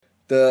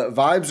the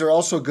vibes are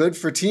also good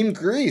for Team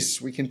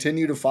Greece. We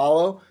continue to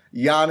follow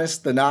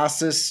Giannis,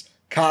 Thanasis,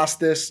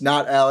 Kostas,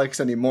 not Alex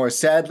anymore,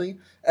 sadly,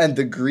 and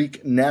the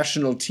Greek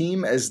national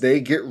team as they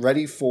get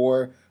ready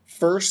for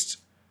first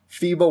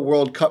FIBA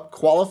World Cup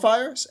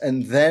qualifiers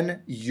and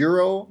then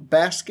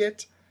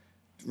Eurobasket.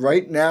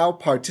 Right now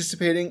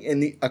participating in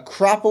the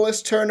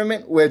Acropolis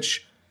tournament,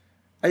 which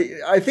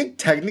I think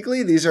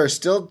technically these are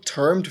still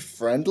termed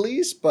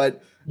friendlies,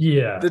 but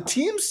yeah, the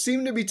teams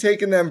seem to be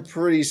taking them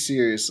pretty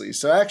seriously.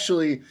 So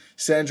actually,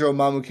 Sandro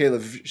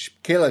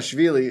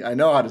Mamukelashvili, I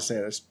know how to say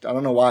this. I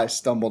don't know why I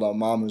stumbled on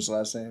Mamu's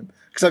last name,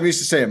 because I'm used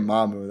to saying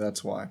Mamu,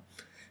 that's why.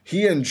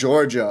 He and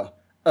Georgia,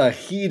 a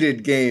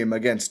heated game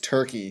against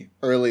Turkey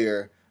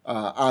earlier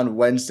on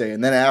Wednesday,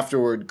 and then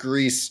afterward,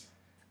 Greece,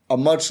 a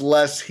much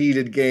less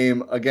heated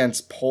game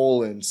against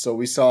Poland. So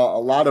we saw a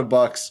lot of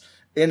Bucks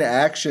in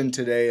action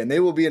today, and they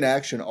will be in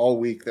action all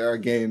week. There are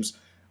games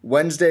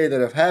Wednesday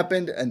that have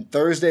happened, and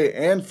Thursday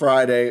and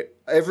Friday.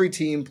 Every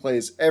team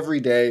plays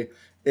every day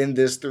in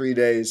this 3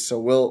 days. So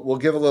we'll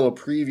give a little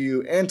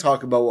preview and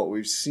talk about what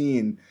we've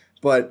seen.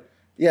 But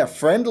yeah,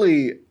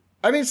 friendly.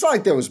 I mean, it's not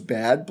like there was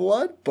bad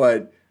blood,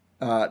 but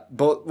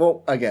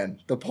again,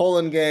 the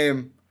Poland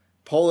game,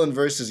 Poland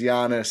versus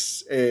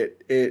Giannis,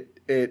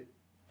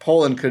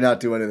 Poland could not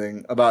do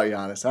anything about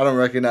Giannis. I don't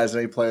recognize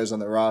any players on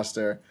the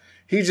roster.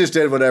 He just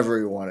did whatever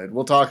he wanted.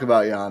 We'll talk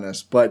about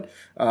Giannis. But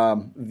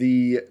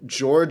the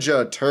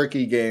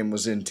Georgia-Turkey game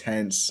was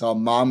intense. Saw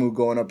Mamu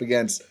going up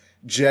against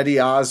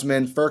Cedi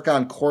Osman,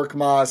 Furkan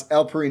Korkmaz,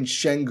 Alperen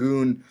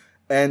Şengün,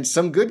 and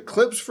some good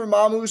clips for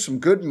Mamu, some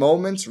good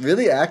moments.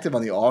 Really active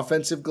on the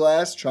offensive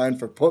glass, trying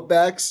for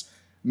putbacks.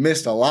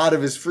 Missed a lot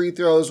of his free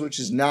throws, which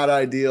is not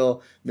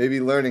ideal. Maybe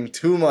learning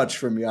too much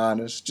from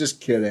Giannis. Just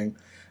kidding.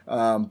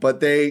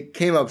 But they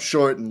came up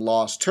short and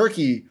lost.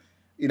 Turkey,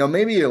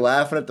 maybe you're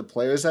laughing at the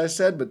players I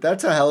said, but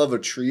that's a hell of a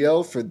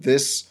trio for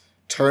this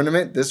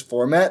tournament, this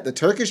format. The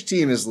Turkish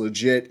team is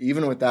legit,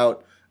 even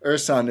without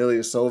Ersan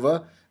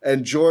Ilyasova.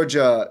 And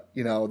Georgia,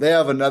 they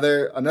have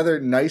another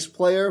nice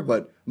player,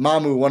 but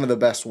Mamu, one of the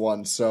best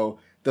ones. So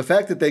the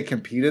fact that they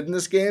competed in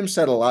this game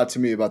said a lot to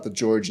me about the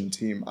Georgian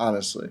team,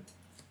 honestly.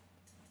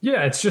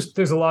 Yeah, it's just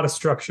there's a lot of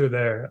structure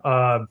there.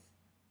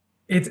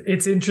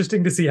 It's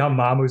interesting to see how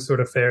Mamu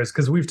sort of fares,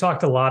 because we've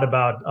talked a lot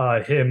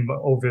about him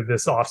over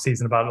this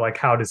offseason about like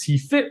how does he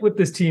fit with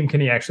this team? Can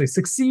he actually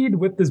succeed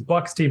with this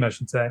Bucks team, I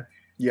should say?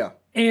 Yeah.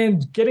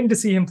 And getting to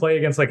see him play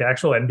against like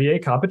actual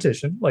NBA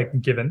competition,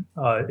 like given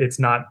it's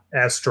not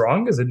as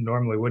strong as it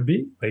normally would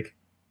be. Like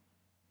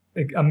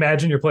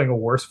imagine you're playing a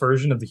worse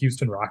version of the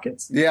Houston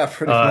Rockets. Yeah,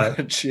 pretty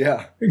much.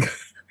 Yeah.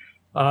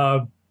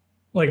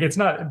 Like it's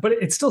not, but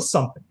it's still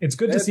something. It's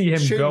good to see him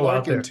Shane go Larkin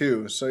out there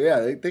too. So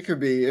yeah, they could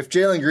be, if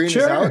Jalen Green is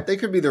out, they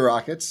could be the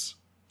Rockets.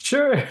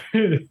 Sure.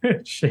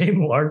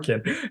 Shane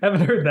Larkin.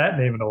 Haven't heard that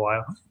name in a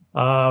while.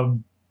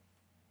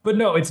 But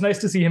no, it's nice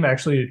to see him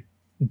actually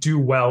do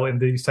well in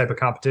these type of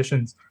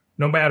competitions,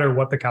 no matter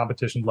what the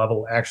competition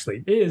level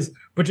actually is,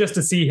 but just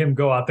to see him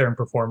go out there and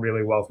perform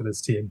really well for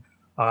this team.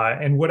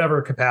 In whatever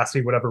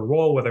capacity, whatever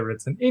role, whether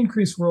it's an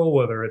increased role,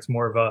 whether it's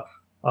more of a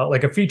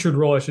like a featured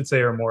role, I should say,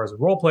 or more as a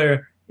role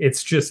player,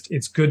 it's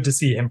good to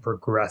see him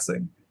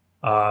progressing.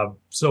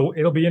 So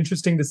it'll be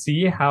interesting to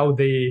see how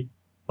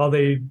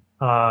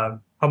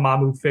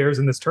Mamu fares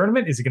in this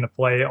tournament. Is he going to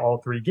play all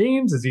 3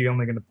 games? Is he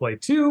only going to play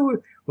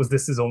 2? Was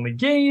this his only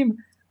game?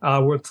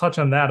 We'll touch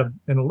on that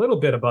in a little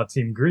bit about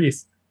Team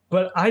Greece.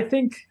 But I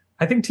think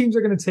teams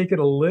are going to take it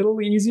a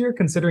little easier,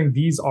 considering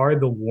these are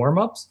the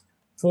warm-ups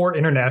for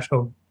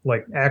international,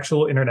 like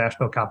actual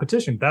international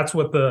competition. That's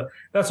what the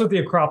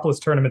Acropolis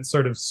tournament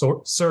sort of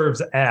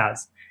serves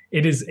as.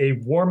 It is a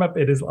warm-up.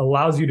 It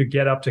allows you to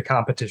get up to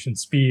competition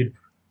speed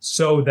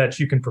so that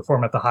you can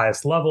perform at the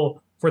highest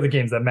level for the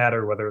games that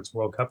matter, whether it's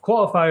World Cup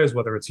qualifiers,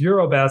 whether it's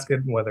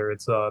Eurobasket, whether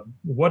it's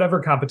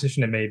whatever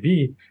competition it may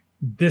be.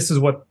 This is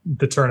what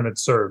the tournament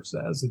serves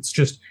as.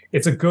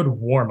 It's a good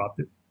warm-up.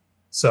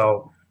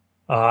 So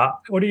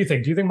what do you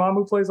think? Do you think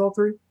Mamu plays all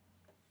 3?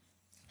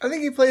 I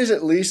think he plays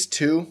at least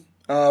 2.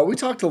 We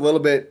talked a little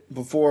bit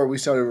before we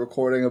started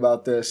recording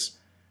about this.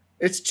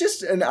 It's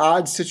just an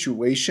odd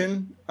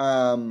situation.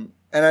 And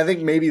I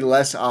think maybe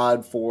less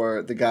odd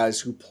for the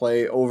guys who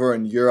play over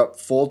in Europe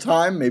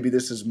full-time. Maybe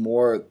this is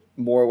more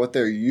what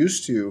they're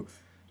used to.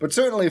 But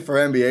certainly for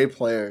NBA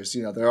players,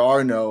 there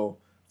are no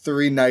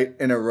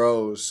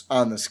 3-night-in-a-rows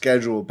on the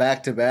schedule.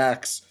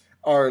 Back-to-backs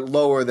are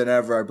lower than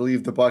ever. I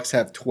believe the Bucks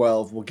have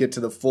 12. We'll get to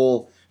the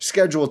full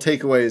schedule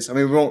takeaways. I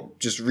mean, we won't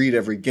just read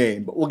every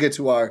game, but we'll get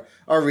to our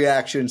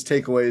reactions,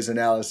 takeaways,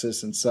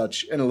 analysis, and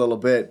such in a little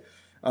bit.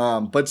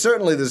 But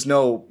certainly there's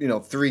no,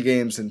 3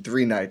 games in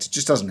 3 nights. It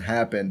just doesn't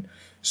happen.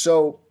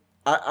 So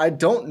I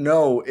don't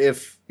know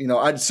if,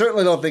 I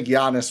certainly don't think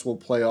Giannis will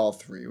play all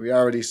 3. We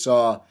already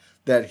saw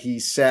that he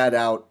sat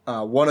out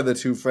one of the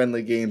 2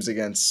 friendly games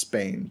against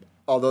Spain.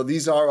 Although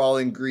these are all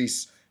in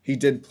Greece, he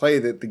did play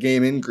the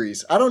game in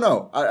Greece. I don't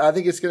know. I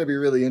think it's going to be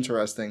really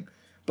interesting.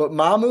 But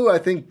Mamu, I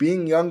think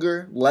being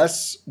younger,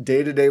 less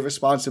day-to-day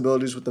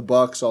responsibilities with the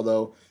Bucks,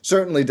 although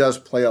certainly does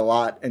play a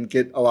lot and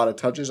get a lot of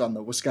touches on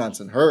the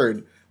Wisconsin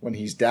Herd when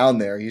he's down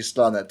there. He's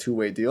still on that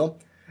two-way deal.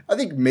 I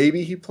think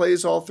maybe he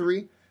plays all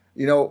three.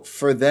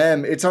 For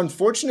them, it's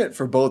unfortunate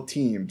for both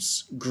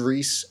teams,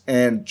 Greece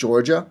and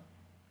Georgia,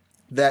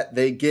 that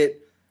they get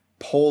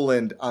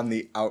Poland on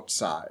the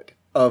outside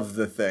of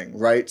the thing,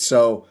 right?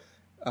 So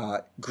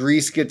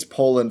Greece gets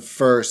Poland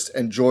first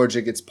and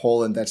Georgia gets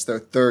Poland. That's their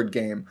third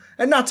game.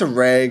 And not to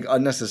rag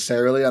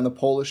unnecessarily on the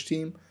Polish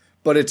team,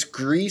 but it's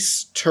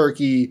Greece,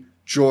 Turkey,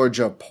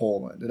 Georgia,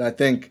 Poland. And I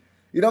think,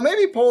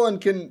 maybe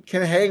Poland can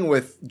hang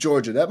with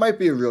Georgia. That might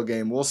be a real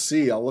game. We'll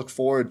see. I'll look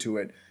forward to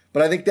it.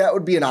 But I think that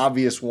would be an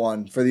obvious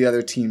one for the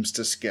other teams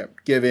to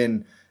skip,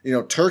 given,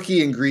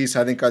 Turkey and Greece,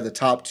 I think, are the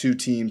top two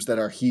teams that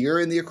are here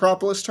in the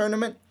Acropolis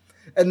tournament.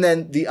 And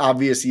then the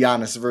obvious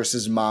Giannis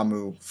versus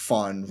Mamu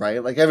fun,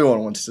 right? Like,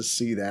 everyone wants to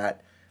see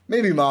that.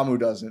 Maybe Mamu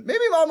doesn't.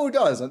 Maybe Mamu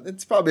does.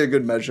 It's probably a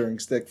good measuring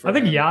stick for him. I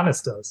think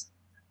Giannis does.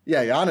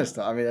 Yeah, Giannis does.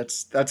 I mean,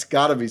 that's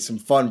got to be some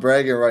fun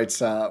bragging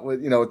rights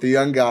with the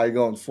young guy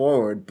going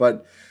forward.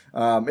 But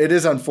it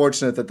is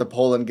unfortunate that the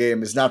Poland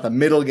game is not the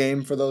middle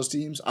game for those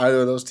teams.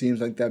 Either of those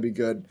teams, I think that'd be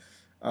good.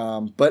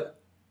 But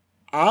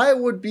I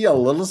would be a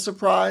little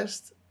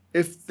surprised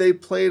if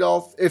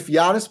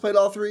Giannis played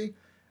all three.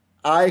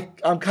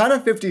 I'm kind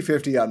of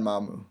 50-50 on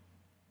Mamu.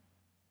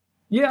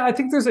 Yeah, I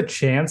think there's a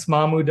chance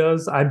Mamu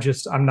does.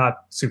 I'm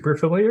not super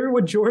familiar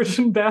with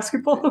Georgian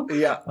basketball.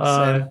 Yeah,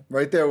 same.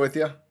 Right there with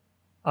you.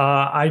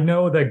 I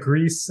know that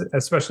Greece,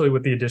 especially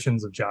with the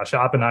additions of Josh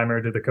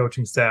Oppenheimer to the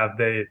coaching staff,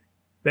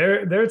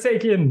 they're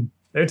taking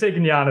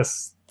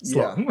Giannis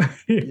slow.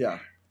 Yeah.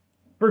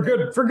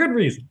 for good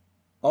reason.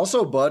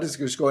 Also, Bud is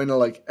just going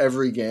to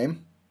every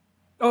game.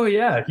 Oh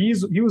yeah,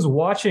 he was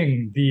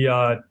watching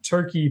the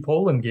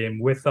Turkey-Poland game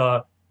with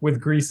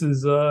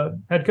Greece's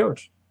head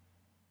coach.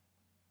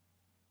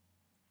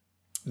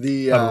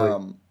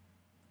 The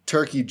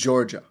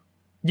Turkey-Georgia.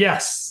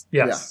 Yes.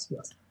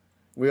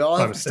 We all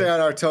have to stay on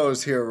our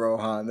toes here,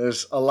 Rohan.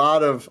 There's a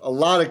lot of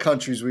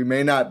countries we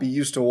may not be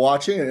used to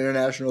watching in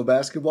international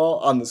basketball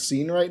on the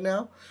scene right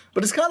now,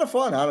 but it's kind of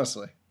fun,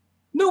 honestly.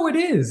 No, it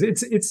is.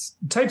 It's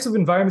types of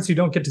environments you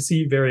don't get to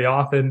see very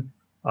often.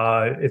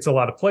 It's a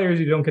lot of players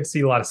you don't get to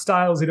see, a lot of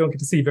styles you don't get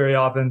to see very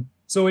often.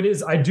 So it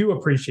is. I do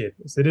appreciate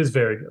this. It is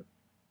very good,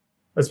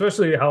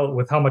 especially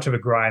with how much of a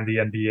grind the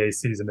NBA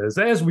season is,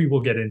 as we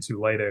will get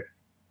into later.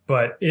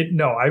 But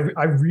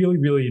I really,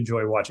 really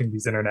enjoy watching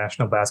these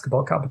international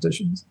basketball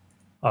competitions.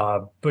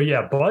 But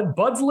yeah,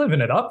 Bud's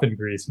living it up in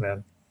Greece,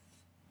 man.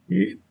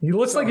 He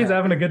looks like he's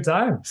having a good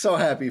time. So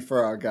happy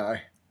for our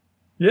guy.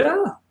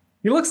 Yeah,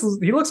 he looks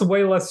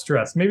way less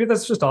stressed. Maybe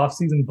that's just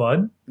off-season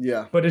Bud.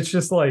 Yeah, but it's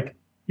just like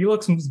he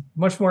looks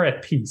much more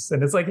at peace,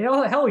 and it's like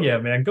hell yeah,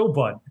 man, go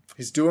Bud.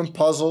 He's doing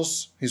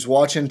puzzles, he's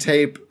watching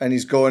tape, and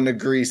he's going to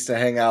Greece to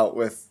hang out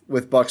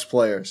with Bucks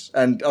players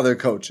and other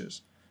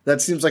coaches.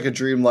 That seems like a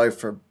dream life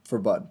for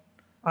Bud.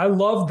 I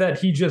love that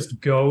he just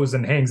goes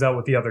and hangs out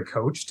with the other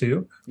coach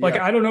too.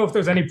 Yeah. I don't know if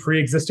there's any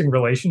pre-existing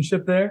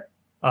relationship there.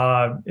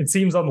 It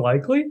seems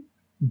unlikely,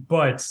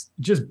 but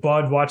just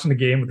Bud watching the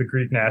game with the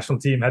Greek national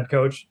team head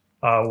coach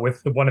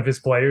with one of his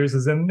players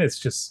is in.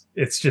 It's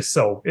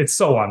so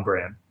on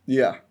brand.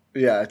 Yeah.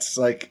 It's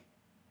like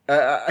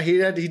he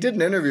did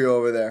an interview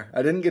over there.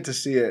 I didn't get to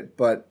see it,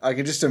 but I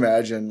can just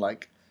imagine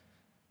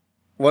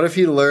what if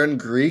he learned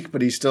Greek,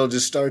 but he still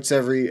just starts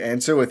every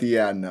answer with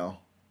 "yeah, no."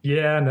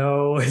 Yeah,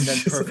 no. And then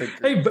perfect.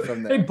 Hey,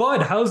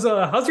 Bud,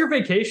 how's your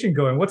vacation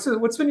going?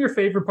 What's been your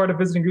favorite part of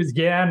visiting Greece?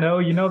 Yeah,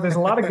 no. There's a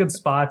lot of good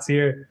spots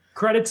here.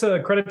 Credit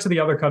to the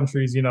other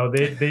countries.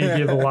 They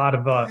give a lot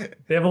of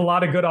they have a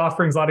lot of good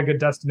offerings, a lot of good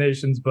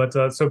destinations. But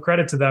so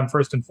credit to them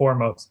first and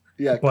foremost.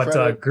 Yeah,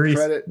 but Greece.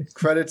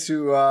 Credit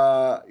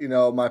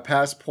to my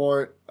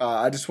passport.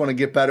 I just want to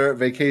get better at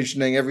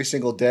vacationing every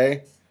single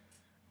day,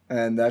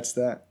 and that's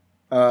that.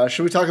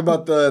 Should we talk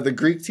about the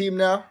Greek team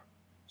now?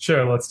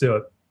 Sure, let's do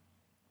it.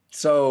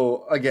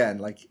 So,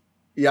 again,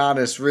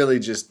 Giannis really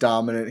just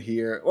dominant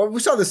here. Well, we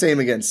saw the same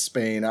against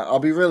Spain. I'll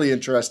be really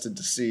interested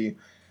to see.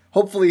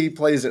 Hopefully he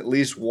plays at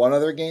least one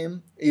other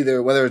game,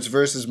 either whether it's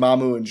versus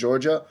Mamu in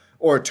Georgia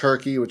or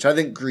Turkey, which I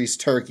think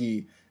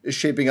Greece-Turkey is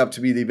shaping up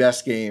to be the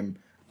best game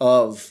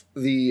of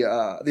the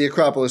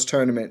Acropolis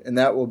tournament, and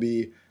that will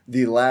be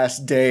the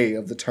last day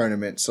of the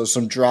tournament. So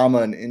some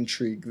drama and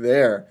intrigue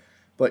there.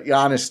 But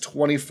Giannis,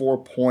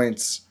 24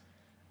 points.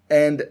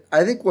 And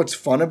I think what's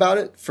fun about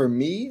it for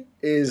me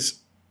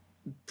is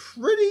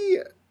pretty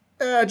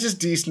just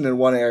decent in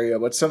one area,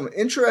 but some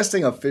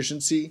interesting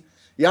efficiency.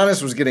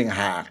 Giannis was getting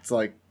hacked.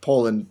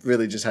 Poland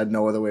really just had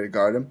no other way to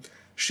guard him.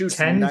 Shoots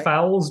 10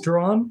 fouls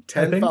drawn.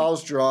 10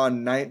 fouls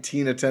drawn,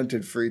 19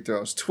 attempted free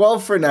throws.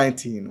 12 for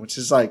 19, which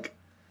is 63%.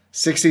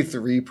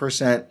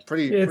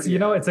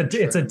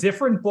 It's a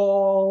different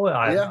ball.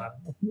 Yeah.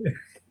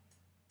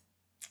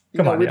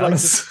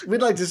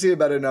 We'd like to see a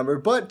better number,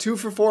 but 2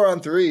 for 4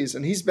 on threes,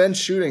 and he's been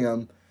shooting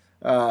them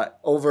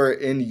over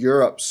in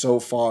Europe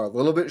so far. A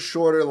little bit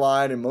shorter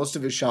line, and most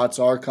of his shots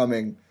are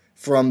coming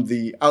from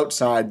the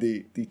outside,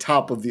 the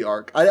top of the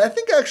arc. I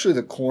think actually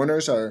the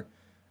corners are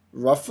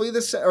roughly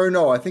the same. Or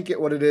no, I think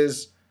what it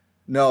is,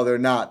 no, they're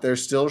not. They're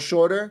still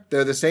shorter.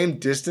 They're the same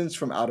distance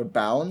from out of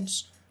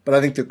bounds, but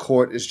I think the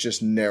court is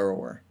just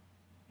narrower.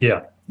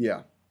 Yeah.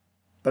 Yeah.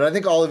 But I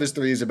think all of his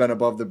threes have been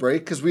above the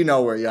break because we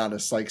know where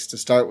Giannis likes to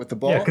start with the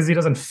ball. Yeah, because he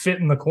doesn't fit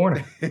in the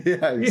corner.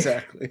 Yeah,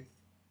 exactly.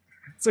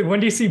 It's like,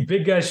 when do you see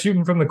big guys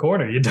shooting from the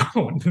corner? You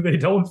don't. They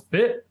don't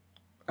fit.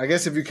 I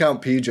guess if you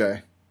count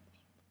PJ.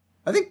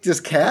 I think this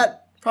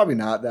Cat, probably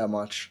not that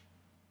much.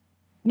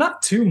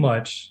 Not too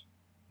much.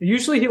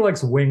 Usually he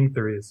likes wing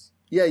threes.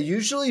 Yeah,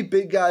 usually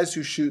big guys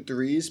who shoot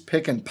threes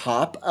pick and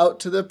pop out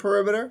to the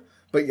perimeter.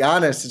 But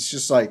Giannis, it's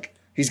just like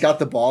he's got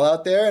the ball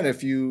out there, and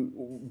if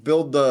you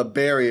build the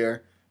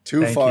barrier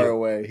too far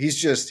away,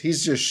 he's just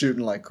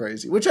shooting like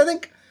crazy. Which I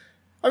think,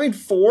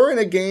 4 in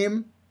a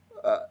game.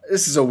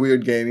 This is a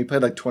weird game. He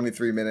played like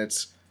 23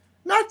 minutes.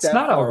 It's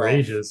not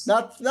outrageous.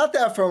 Not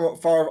that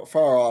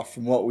far off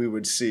from what we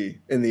would see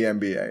in the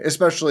NBA,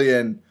 especially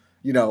in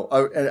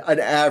an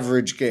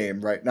average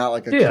game, right? Not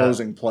like a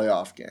closing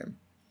playoff game.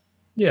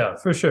 Yeah,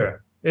 for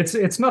sure.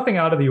 It's nothing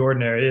out of the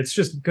ordinary. It's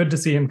just good to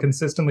see him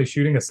consistently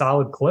shooting a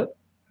solid clip.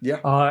 Yeah.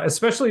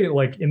 Especially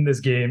like in this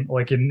game,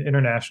 like in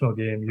international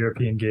game,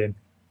 European game,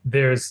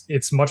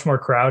 it's much more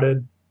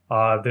crowded.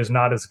 There's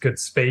not as good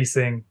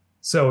spacing.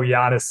 So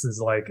Giannis is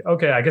like,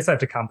 okay, I guess I have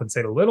to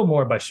compensate a little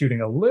more by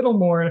shooting a little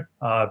more.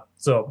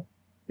 So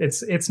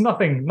it's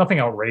nothing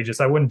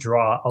outrageous. I wouldn't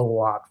draw a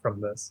lot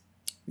from this.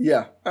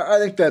 Yeah, I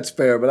think that's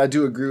fair, but I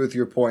do agree with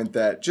your point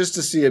that just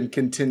to see him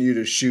continue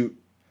to shoot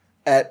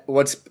at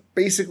what's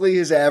basically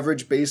his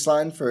average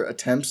baseline for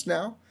attempts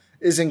now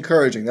is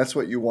encouraging. That's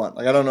what you want.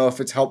 Like, I don't know if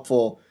it's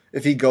helpful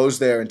if he goes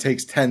there and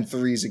takes 10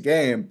 threes a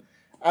game.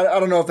 I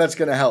don't know if that's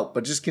going to help,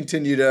 but just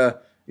continue to,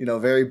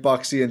 very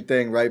Bucksian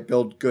thing, right?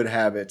 Build good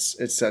habits,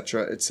 et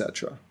cetera, et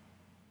cetera.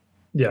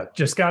 Yeah,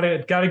 just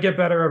gotta get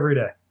better every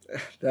day.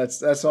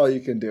 That's all you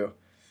can do.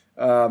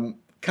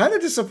 Kind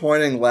of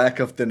disappointing lack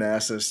of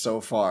Thanasis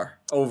so far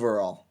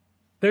overall.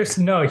 They're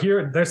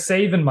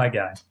saving my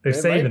guy.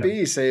 They might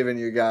be saving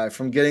your guy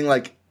from getting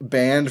like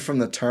banned from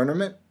the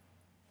tournament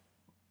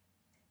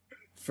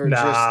for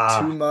just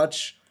too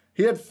much.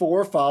 He had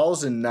 4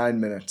 fouls in 9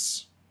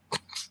 minutes.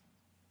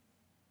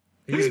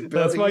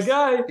 That's my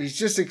guy. He's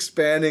just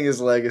expanding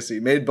his legacy.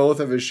 Made both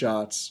of his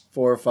shots.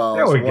 4 fouls,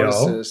 there we 1 go.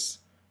 assist,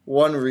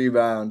 1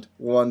 rebound,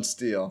 1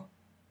 steal.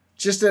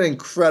 Just an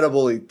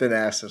incredibly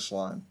Thanasis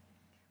line.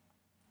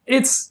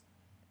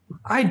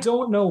 I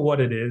don't know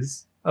what it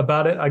is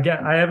about it.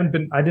 Again,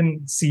 I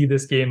didn't see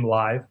this game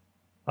live.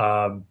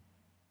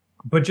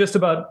 But just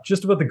about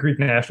the Greek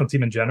national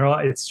team in general,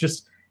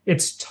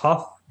 it's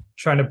tough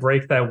trying to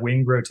break that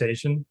wing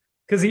rotation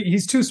because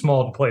he's too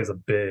small to play as a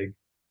big.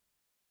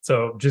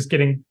 So just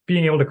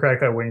being able to crack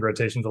that wing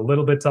rotation is a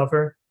little bit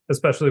tougher,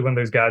 especially when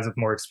there's guys with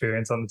more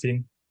experience on the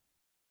team.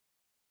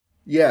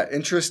 Yeah,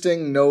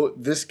 interesting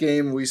note. This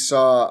game we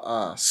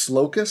saw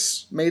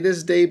Slokas made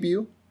his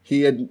debut.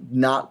 He had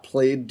not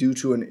played due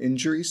to an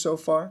injury so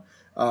far.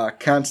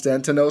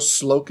 Konstantinos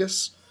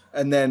Slokas.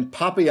 And then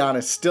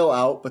Papagiannis still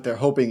out, but they're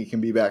hoping he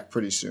can be back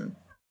pretty soon.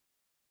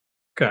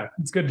 Okay,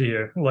 it's good to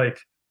hear. Like,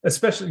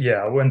 especially,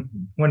 when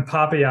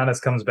Papagiannis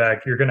comes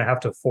back, you're going to have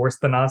to force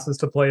Thanasis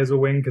to play as a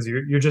wing because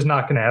you're just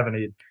not going to have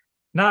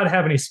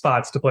any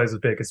spots to play as a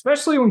big,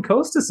 especially when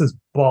Kostas is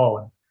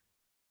balling.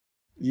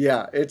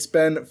 Yeah, it's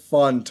been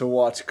fun to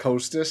watch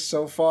Kostas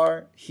so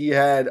far. He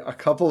had a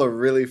couple of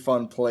really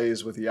fun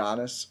plays with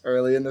Giannis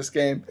early in this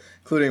game,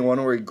 including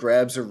one where he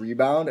grabs a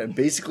rebound and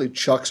basically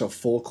chucks a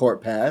full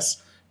court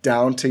pass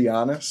down to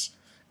Giannis,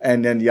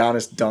 and then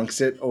Giannis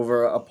dunks it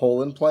over a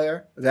Poland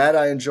player. That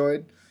I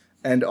enjoyed.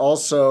 And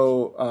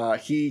also,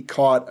 he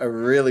caught a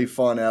really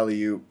fun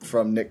alley-oop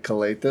from Nick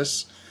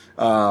Calathes.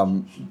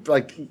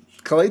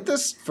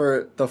 Calathes,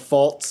 for the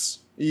faults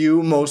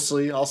you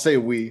mostly, I'll say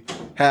we,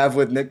 have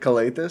with Nick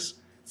Calathes,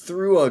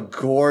 threw a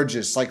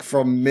gorgeous,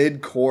 from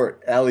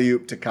mid-court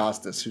alley-oop to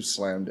Kostas, who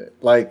slammed it.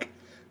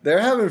 They're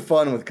having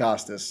fun with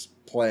Kostas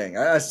playing.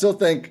 I still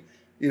think,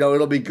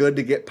 it'll be good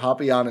to get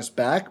Papagiannis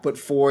back, but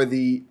for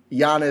the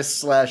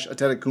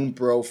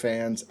Giannis/Antetokounmpo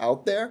fans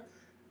out there,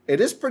 it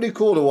is pretty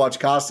cool to watch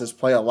Kostas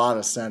play a lot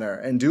of center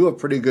and do a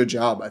pretty good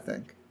job, I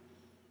think.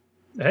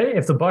 Hey,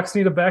 if the Bucks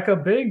need a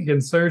backup big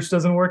and Serge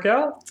doesn't work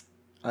out,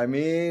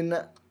 honestly,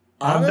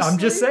 I'm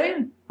just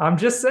saying.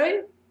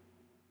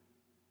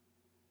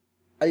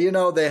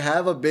 They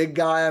have a big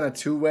guy on a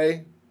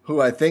two-way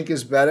who I think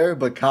is better,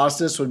 but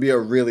Kostas would be a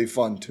really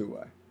fun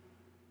two-way.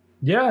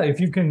 Yeah, if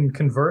you can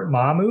convert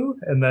Mamu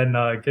and then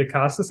get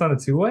Kostas on a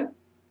two-way.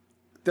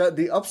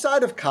 The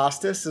upside of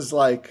Kostas is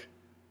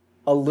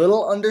a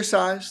little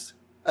undersized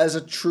as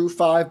a true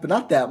 5, but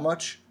not that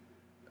much.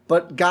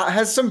 But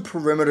has some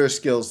perimeter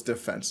skills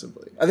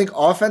defensively. I think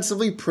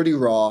offensively pretty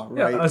raw,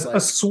 right? Yeah, a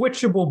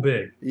switchable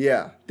big.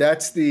 Yeah,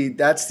 that's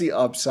the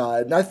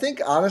upside. And I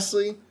think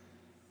honestly,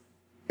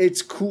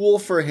 it's cool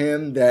for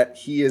him that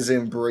he is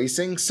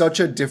embracing such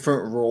a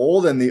different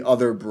role than the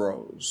other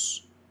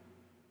bros.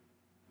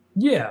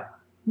 Yeah.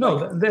 No,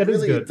 like, that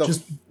is really good.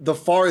 the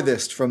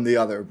farthest from the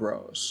other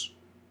bros.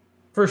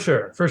 For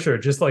sure, for sure.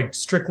 Just like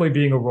strictly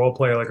being a role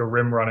player, like a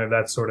rim runner,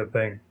 that sort of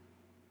thing.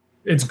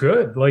 It's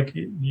good. Like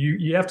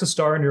you have to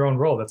star in your own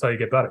role. That's how you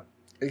get better.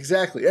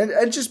 Exactly.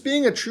 And just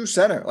being a true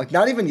center. Like,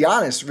 not even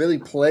Giannis really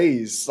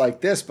plays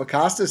like this, but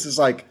Costas is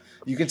like,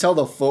 you can tell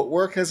the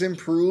footwork has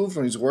improved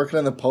when he's working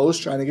on the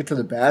post, trying to get to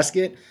the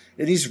basket.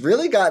 And he's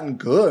really gotten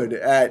good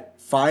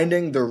at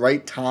finding the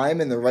right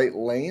time and the right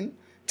lane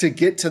to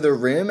get to the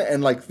rim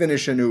and like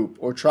finish an oop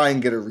or try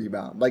and get a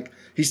rebound. Like,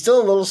 he's still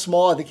a little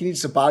small. I think he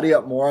needs to body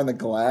up more on the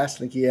glass. I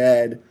think he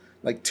had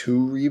like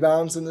 2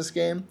 rebounds in this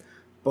game.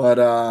 But,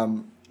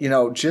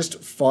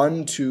 just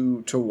fun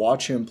to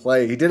watch him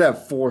play. He did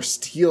have 4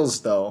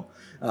 steals, though,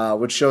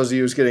 which shows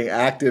he was getting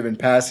active in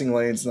passing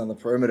lanes and on the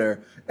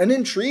perimeter. An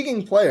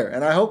intriguing player,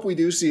 and I hope we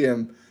do see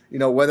him,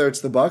 whether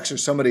it's the Bucks or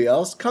somebody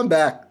else, come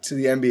back to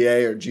the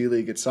NBA or G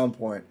League at some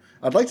point.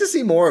 I'd like to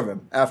see more of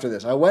him after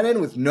this. I went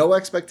in with no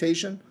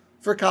expectation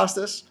for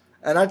Costas,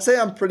 and I'd say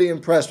I'm pretty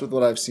impressed with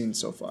what I've seen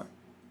so far.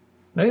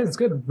 Hey, it's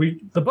good.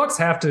 The Bucks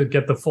have to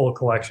get the full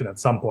collection at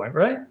some point,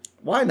 right?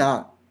 Why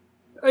not?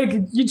 Like,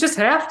 you just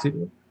have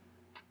to.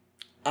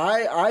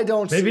 I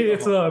don't. Maybe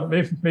it's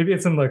maybe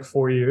it's in like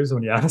 4 years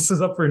when Giannis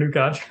is up for a new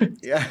contract.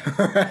 Yeah,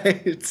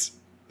 right.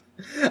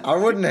 I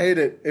wouldn't hate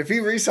it if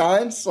he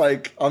resigns.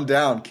 Like, I'm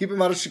down. Keep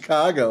him out of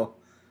Chicago.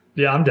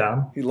 Yeah, I'm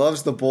down. He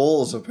loves the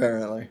Bulls,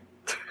 apparently.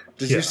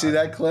 Did you see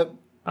that clip?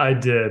 I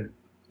did.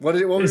 What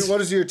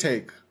is your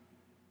take?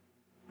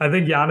 I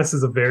think Giannis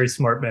is a very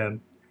smart man.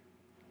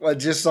 Well,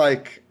 just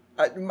like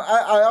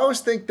I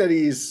always think that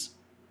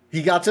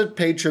he got to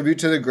pay tribute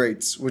to the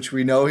greats, which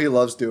we know he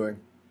loves doing.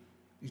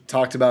 He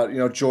talked about,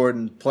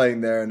 Jordan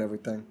playing there and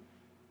everything.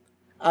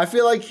 I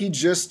feel like he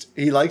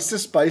likes to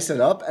spice it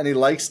up, and he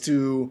likes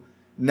to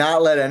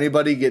not let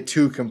anybody get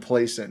too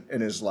complacent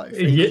in his life,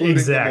 including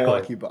exactly. the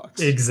Milwaukee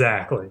Bucks.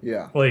 Exactly.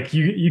 Yeah. Like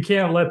you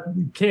can't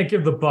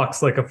give the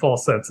Bucks like a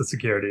false sense of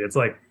security. It's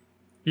like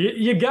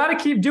you got to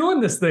keep doing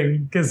this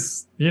thing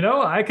because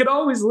I could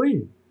always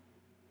leave.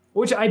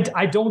 Which I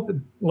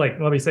don't like.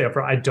 Let me say up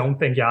front, I don't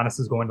think Giannis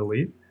is going to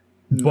leave,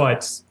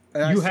 but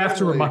you have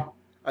to remind.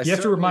 You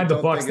have to remind the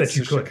Bucks that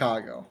you could.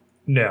 Chicago.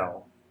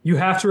 No, you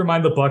have to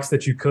remind the Bucks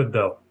that you could,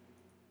 though,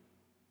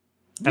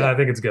 and I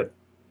think it's good.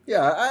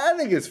 Yeah, I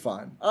think it's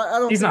fine. I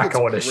don't. He's not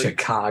going to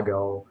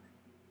Chicago.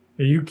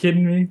 Are you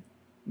kidding me?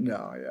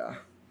 No, yeah.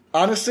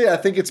 Honestly, I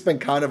think it's been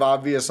kind of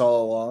obvious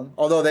all along.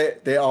 Although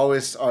they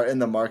always are in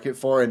the market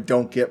for and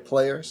don't get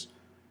players,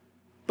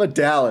 but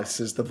Dallas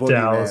is the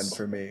boogeyman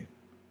for me.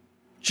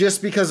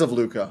 Just because of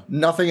Luka.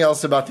 Nothing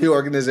else about the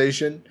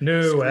organization.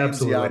 No,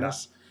 absolutely Giannis.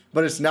 not.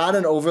 But it's not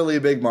an overly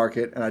big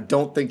market, and I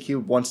don't think he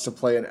wants to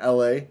play in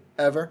LA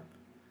ever.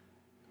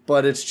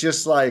 But it's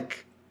just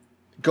like,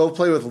 go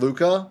play with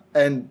Luka,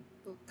 and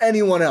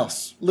anyone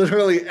else,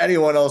 literally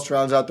anyone else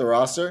rounds out the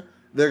roster,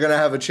 they're going to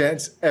have a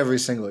chance every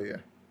single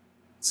year.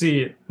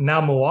 See, now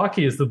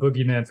Milwaukee is the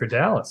boogeyman for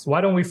Dallas. Why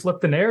don't we flip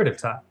the narrative,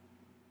 Ty?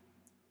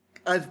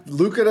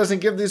 Luka doesn't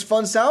give these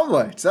fun sound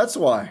bites. That's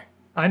why.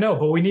 I know,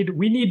 but we need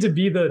to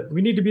be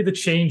the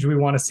change we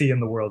want to see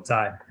in the world,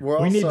 Ty.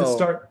 We need to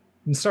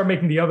start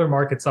making the other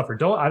market suffer.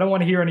 I don't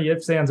want to hear any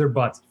ifs, ands, or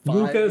buts.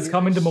 Luka is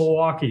coming to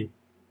Milwaukee.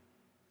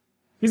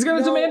 He's going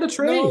to demand a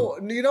trade. No,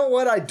 you know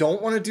what? I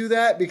don't want to do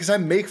that because I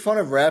make fun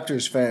of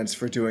Raptors fans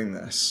for doing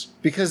this.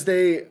 Because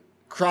they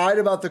cried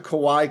about the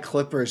Kawhi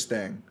Clippers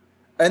thing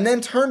and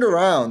then turned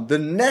around the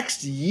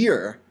next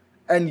year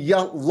and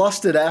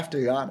lusted after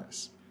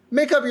Giannis.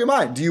 Make up your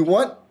mind. Do you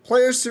want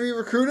players to be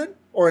recruited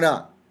or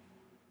not?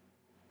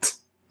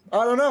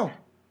 I don't know.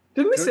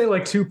 Didn't we say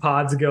like 2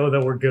 pods ago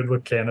that we're good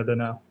with Canada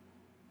now?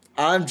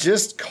 I'm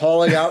just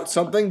calling out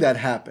something that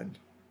happened.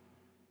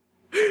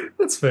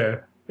 That's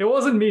fair. It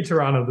wasn't me,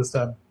 Toronto, this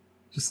time.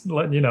 Just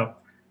letting you know.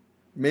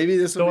 Maybe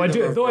this will I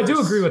do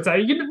agree with Ty.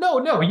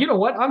 No, you know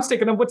what? I'm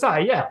sticking up with Ty.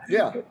 Yeah.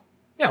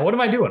 Yeah, what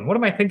am I doing? What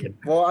am I thinking?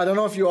 Well, I don't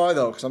know if you are,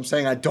 though, because I'm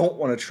saying I don't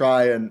want to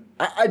try and...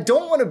 I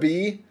don't want to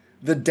be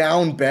the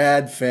down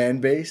bad fan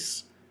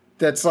base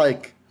that's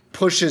like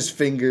pushes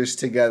fingers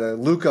together.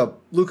 Luka,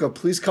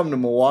 please come to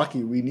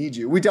Milwaukee. We need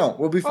you. We don't.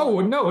 We'll be fine.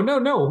 Oh,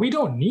 no. We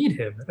don't need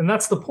him. And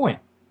that's the point.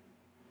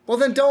 Well,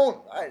 then don't.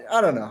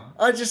 I don't know.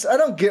 I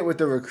don't get with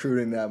the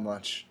recruiting that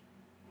much.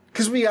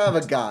 Because we have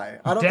a guy.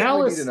 I don't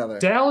think we need another.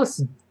 Dallas,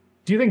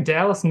 do you think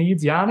Dallas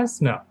needs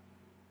Giannis? No.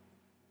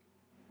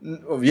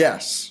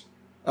 Yes.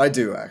 I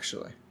do,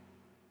 actually.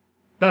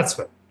 That's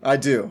fair. I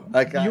do.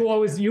 You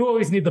always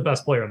need the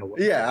best player in the world.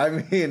 Yeah, I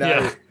mean,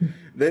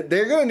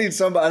 they're going to need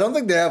somebody. I don't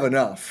think they have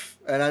enough.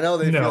 And I know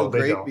they feel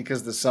great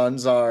because the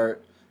Suns are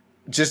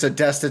just a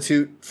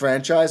destitute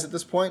franchise at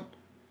this point.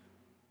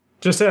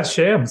 Just ask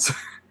Shams.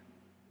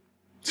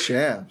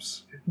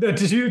 Shams. No,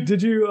 did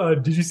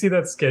you see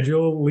that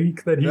schedule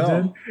leak that he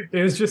did?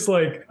 It was just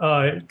like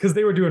because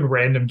they were doing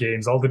random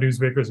games. All the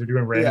newsmakers were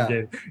doing random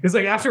games. It's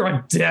like after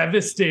a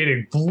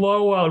devastating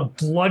blowout,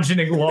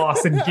 bludgeoning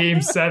loss in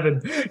Game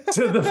 7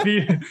 to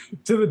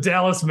the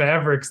Dallas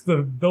Mavericks,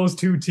 those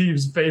two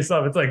teams face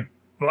off. It's like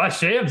Well,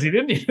 Shams, you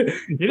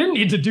didn't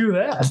need to do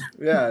that.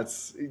 Yeah,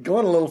 it's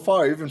going a little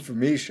far, even for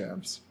me,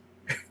 Shams.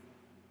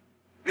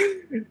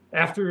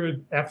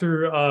 After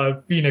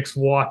Phoenix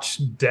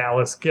watched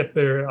Dallas get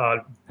their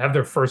have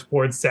their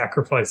firstborn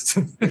sacrificed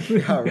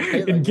Yeah,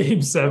 right? in Like,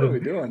 Game 7. What are we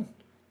doing?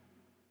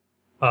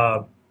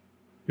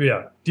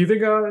 Yeah. Do you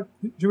think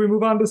do we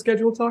move on to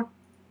schedule talk?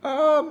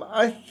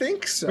 I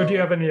think so. Or do you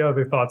have any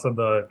other thoughts on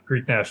the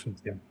Greek national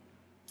team?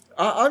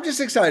 I'm just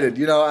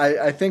excited.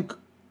 I think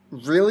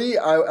really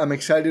I'm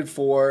excited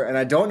for, and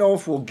I don't know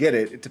if we'll get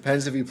it. It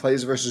depends if he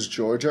plays versus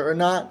Georgia or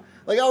not.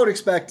 Like, I would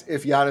expect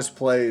if Giannis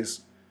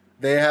plays,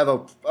 they have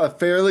a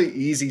fairly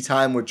easy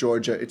time with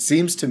Georgia. It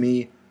seems to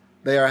me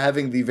they are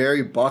having the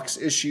very Bucks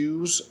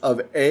issues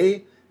of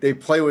they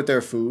play with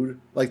their food.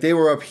 Like, they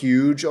were up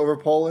huge over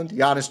Poland.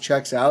 Giannis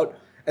checks out,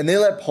 and they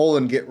let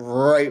Poland get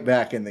right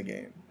back in the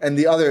game. And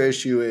the other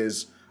issue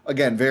is,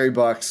 again, very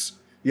Bucks.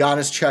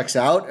 Giannis checks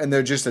out, and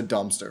they're just a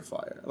dumpster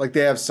fire. Like,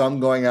 they have some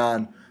going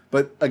on,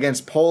 but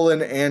against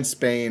Poland and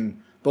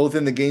Spain, both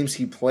in the games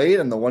he played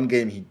and the one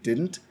game he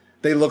didn't,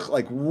 they look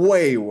like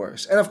way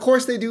worse. And of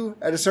course they do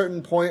at a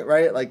certain point,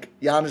 right? Like,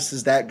 Giannis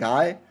is that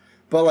guy,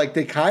 but like,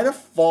 they kind of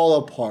fall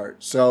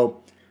apart.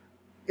 So,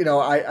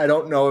 I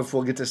don't know if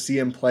we'll get to see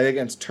him play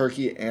against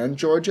Turkey and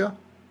Georgia,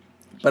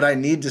 but I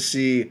need to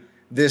see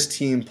this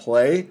team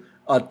play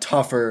a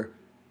tougher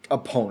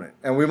opponent.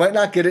 And we might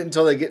not get it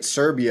until they get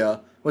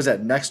Serbia. Was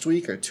that next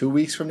week or 2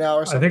 weeks from now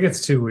or something? I think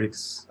it's 2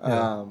 weeks.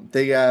 Yeah.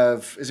 They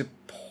have, is it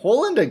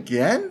Poland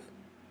again?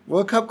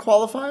 World Cup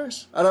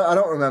qualifiers? I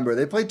don't remember.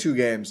 They played 2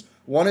 games.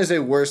 One is a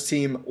worse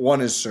team,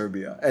 one is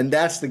Serbia. And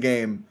that's the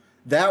game.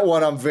 That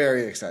one I'm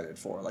very excited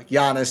for. Like,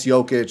 Giannis,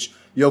 Jokic.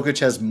 Jokic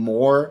has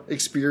more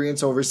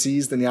experience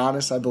overseas than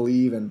Giannis, I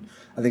believe, and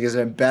I think has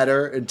been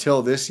better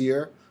until this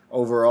year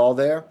overall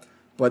there.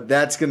 But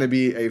that's going to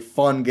be a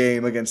fun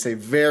game against a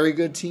very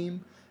good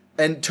team.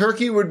 And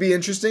Turkey would be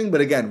interesting,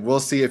 but again, we'll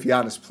see if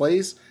Giannis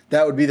plays.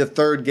 That would be the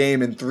 3rd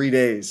game in 3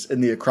 days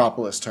in the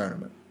Acropolis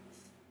tournament.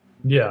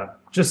 Yeah,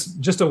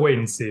 just a wait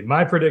and see.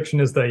 My prediction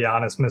is that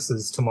Giannis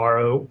misses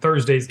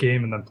Thursday's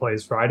game, and then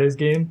plays Friday's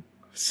game.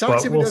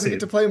 Sucks if he doesn't get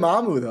to play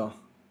Mamu, though.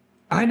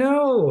 I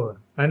know.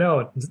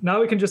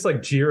 Now we can just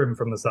like jeer him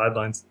from the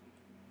sidelines.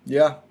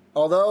 Yeah,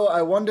 although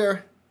I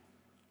wonder,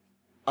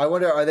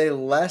 are they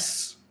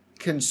less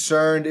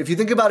concerned, if you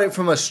think about it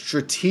from a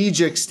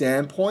strategic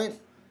standpoint,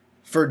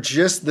 for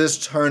just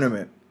this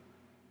tournament?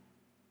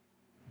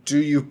 Do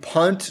you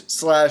punt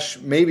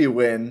 / maybe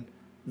win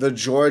the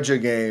Georgia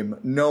game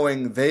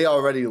knowing they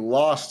already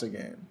lost a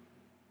game?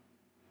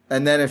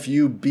 And then if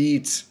you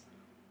beat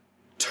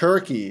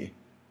Turkey,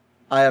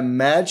 I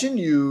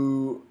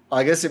imagine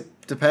I guess it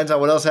depends on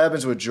what else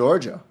happens with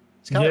Georgia.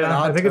 It's kind of an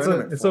odd I think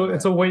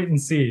it's a wait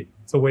and see.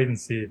 It's a wait and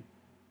see.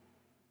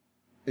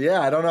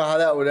 Yeah, I don't know how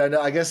that would end.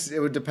 I guess it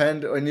would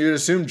depend, and you'd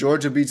assume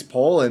Georgia beats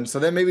Poland, so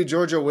then maybe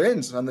Georgia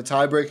wins on the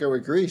tiebreaker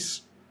with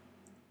Greece.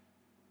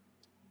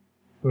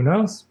 Who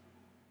knows?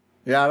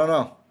 Yeah, I don't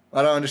know.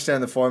 I don't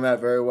understand the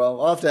format very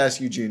well. I'll have to ask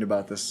Eugene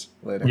about this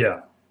later.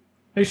 Yeah.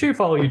 Make sure you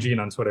follow Eugene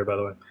on Twitter, by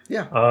the way.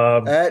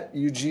 Yeah. At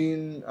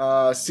Eugene,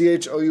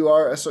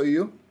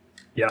 CHOURSOU?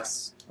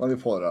 Yes. Let me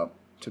pull it up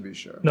to be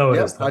sure. No,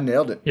 it is. I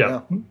nailed it.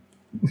 Yeah.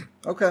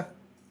 Okay.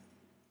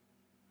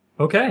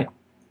 Okay.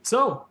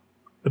 So,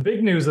 the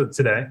big news of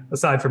today,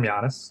 aside from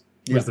Giannis,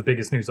 was the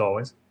biggest news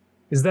always,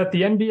 is that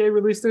the NBA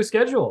released their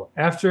schedule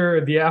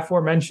after the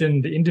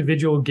aforementioned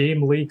individual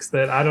game leaks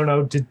that, I don't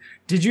know,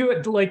 did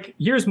you, like,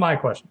 here's my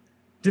question.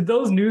 Did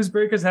those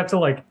newsbreakers have to,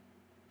 like,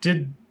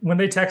 when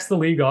they text the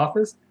league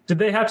office, did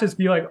they have to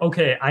be like,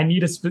 okay, I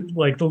need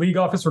the league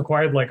office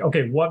required, like,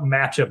 okay, what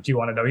matchup do you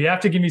want to know? You have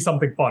to give me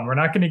something fun. We're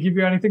not going to give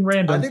you anything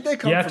random. I think they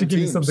come You have from to give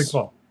teams. me something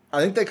fun.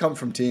 I think they come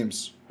from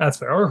teams. That's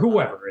fair. Or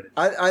whoever it is.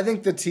 I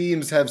think the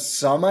teams have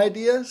some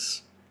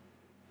ideas.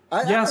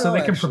 So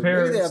they can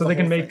prepare, so they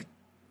can make,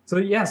 so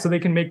they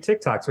can make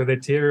TikToks where they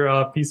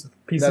tear pieces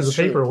of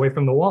paper away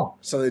from the wall.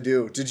 So they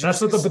do. Did you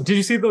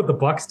see what the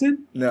Bucks did?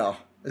 No.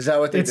 Is that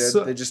what they did?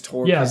 They just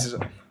tore pieces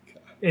of...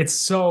 It's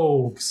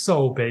so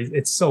base.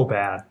 It's so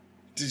bad.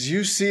 Did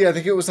you see, I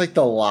think it was like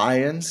the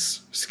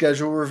Lions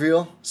schedule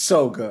reveal?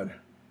 So good.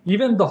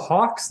 Even the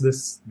Hawks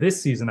this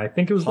season, I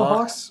think it was the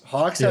Hawks.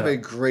 Hawks have a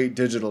great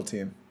digital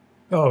team.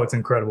 Oh, it's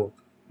incredible.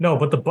 No,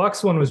 but the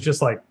Bucks one was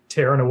just like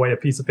tearing away a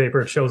piece of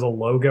paper. It shows a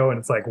logo and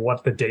it's like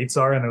what the dates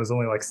are, and it was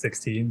only like 6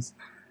 teams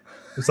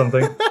or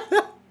something.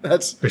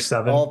 That's or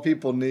 7. All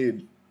people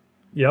need.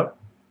 Yep.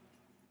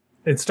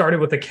 It started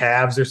with the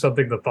Cavs or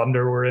something. The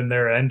Thunder were in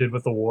there. Ended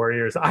with the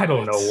Warriors. I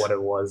don't know what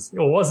it was. It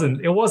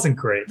wasn't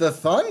great. The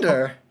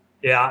Thunder?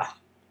 Yeah.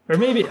 Or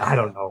maybe, I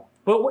don't know.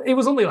 But it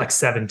was only like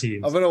 7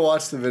 teams. I'm going to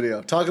watch the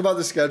video. Talk about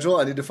the schedule.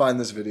 I need to find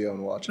this video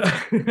and watch it.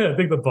 I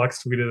think the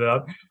Bucks tweeted it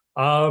out.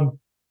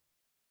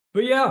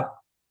 But yeah,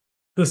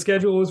 the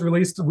schedule was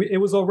released. It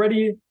was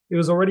already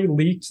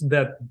leaked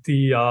that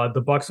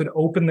the Bucks would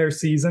open their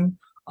season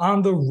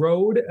on the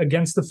road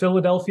against the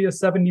Philadelphia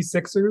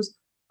 76ers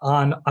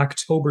on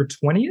October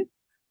 20th,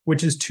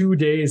 which is 2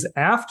 days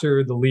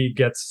after the league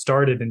gets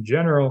started in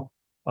general,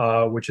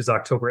 which is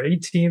October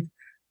 18th.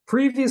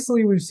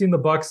 previously we've seen the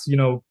Bucks,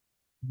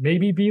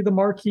 maybe be the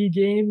marquee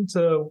game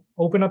to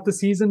open up the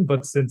season,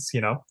 but since,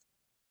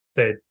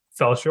 they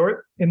fell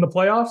short in the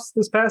playoffs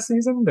this past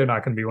season, they're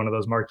not going to be one of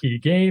those marquee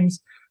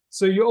games.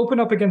 So you open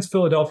up against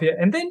Philadelphia,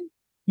 and then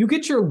you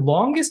get your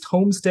longest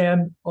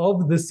homestand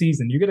of the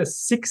season. You get a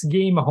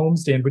 6-game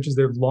homestand, which is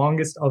their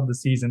longest of the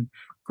season.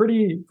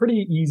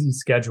 Pretty easy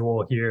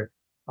schedule here.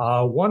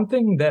 One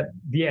thing that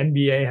the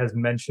NBA has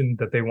mentioned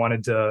that they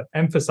wanted to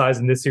emphasize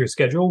in this year's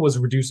schedule was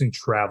reducing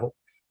travel.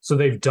 So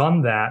they've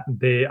done that.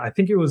 I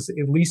think it was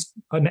at least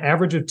an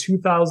average of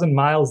 2,000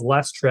 miles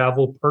less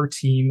travel per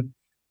team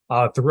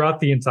throughout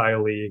the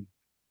entire league,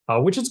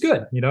 which is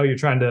good. You're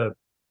trying to,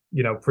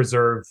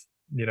 preserve,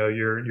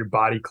 your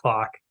body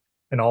clock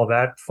and all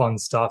that fun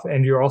stuff.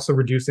 And you're also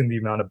reducing the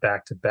amount of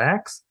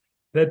back-to-backs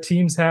that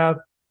teams have.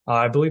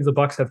 I believe the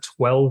Bucks have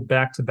 12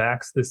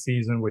 back-to-backs this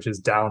season, which is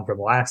down from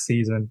last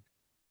season.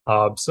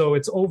 So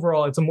it's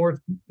a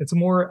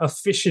more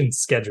efficient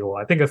schedule.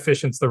 I think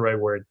efficient's the right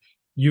word.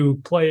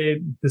 You play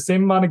the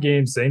same amount of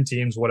games, same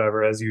teams,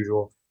 whatever, as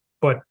usual,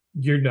 but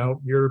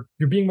you're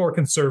being more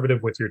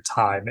conservative with your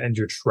time and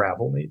your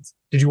travel needs.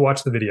 Did you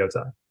watch the video,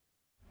 Ty?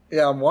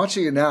 Yeah, I'm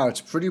watching it now. It's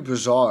pretty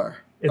bizarre.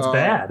 It's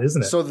bad,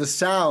 isn't it? So the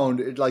sound,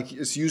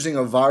 it's using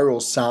a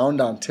viral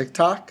sound on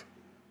TikTok.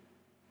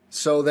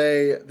 So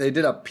they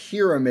did a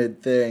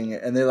pyramid thing,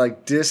 and they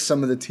dissed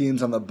some of the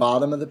teams on the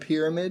bottom of the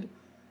pyramid,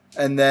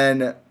 and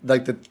then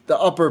the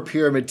upper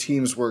pyramid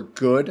teams were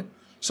good.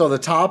 So the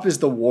top is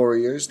the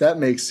Warriors. That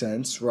makes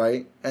sense,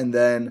 right? And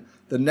then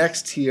the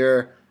next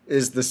tier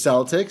is the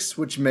Celtics,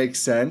 which makes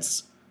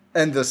sense.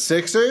 And the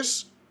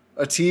Sixers,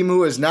 a team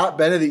who has not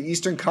been in the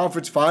Eastern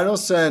Conference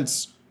Finals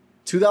since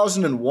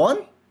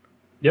 2001.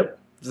 Yep.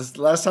 This is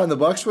the last time the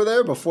Bucks were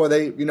there before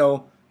they,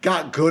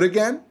 got good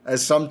again,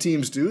 as some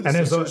teams do.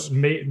 And Sixers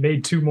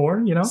made 2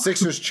 more,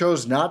 Sixers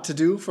chose not to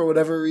do for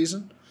whatever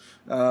reason.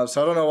 So I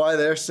don't know why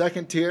they're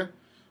second tier.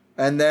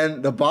 And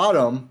then the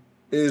bottom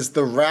is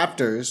the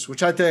Raptors,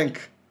 which I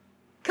think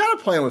kind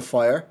of playing with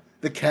fire.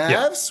 The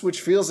Cavs, which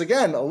feels,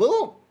 again, a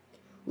little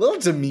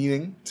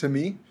demeaning to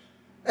me.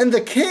 And the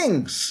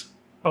Kings.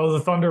 Oh, the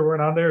Thunder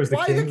weren't on there?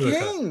 Why the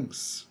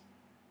Kings?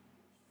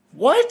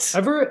 What?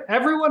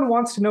 Everyone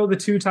wants to know the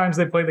 2 times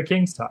they play the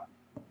Kings top.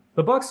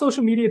 The Bucks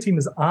social media team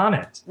is on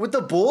it. Would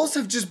the Bulls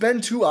have just been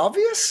too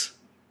obvious?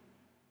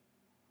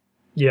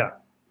 Yeah.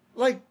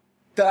 The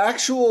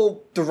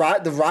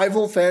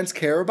rival fans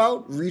care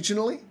about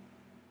regionally?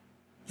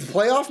 The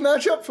playoff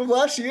matchup from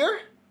last year?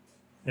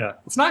 Yeah.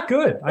 It's not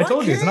good. I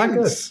told you, it's not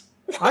good.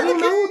 I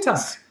don't know,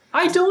 Ty.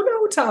 I don't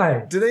know,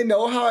 Ty. Do they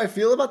know how I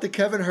feel about the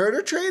Kevin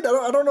Huerter trade?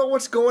 I don't know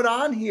what's going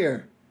on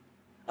here.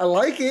 I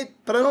like it,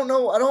 but I don't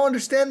know. I don't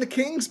understand the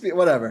Kings.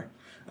 Whatever.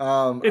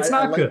 It's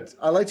not good.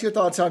 I liked your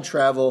thoughts on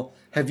travel.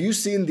 Have you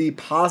seen the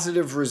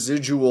positive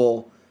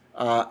residual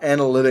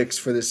analytics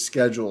for this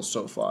schedule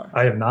so far?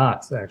 I have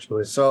not,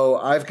 actually. So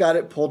I've got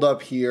it pulled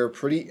up here.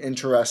 Pretty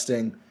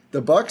interesting.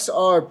 The Bucks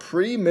are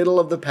pretty middle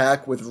of the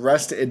pack with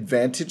rest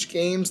advantage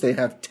games. They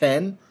have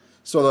 10.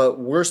 So the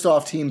worst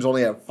off teams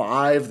only have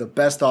 5. The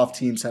best off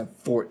teams have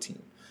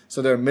 14.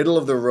 So they're middle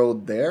of the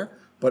road there.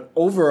 But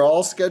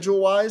overall,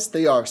 schedule-wise,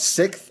 they are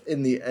 6th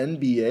in the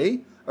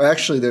NBA. Or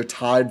actually, they're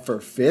tied for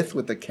 5th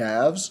with the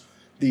Cavs.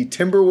 The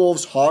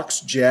Timberwolves,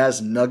 Hawks,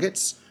 Jazz,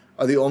 Nuggets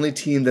are the only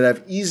team that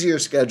have easier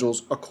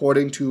schedules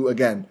according to,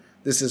 again,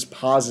 this is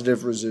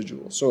positive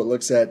residual. So it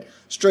looks at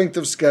strength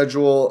of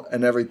schedule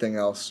and everything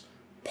else.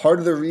 Part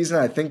of the reason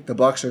I think the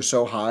Bucks are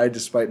so high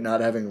despite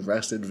not having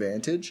rest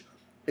advantage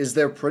is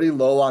they're pretty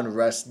low on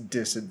rest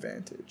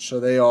disadvantage. So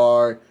they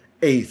are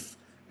 7th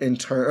in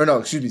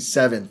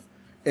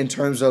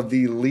terms of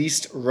the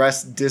least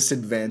rest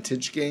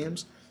disadvantage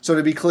games. So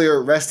to be clear,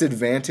 rest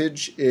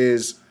advantage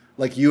is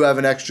you have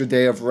an extra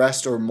day of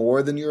rest or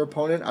more than your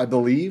opponent, I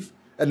believe.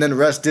 And then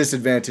rest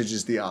disadvantage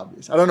is the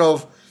obvious. I don't know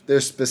if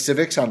there's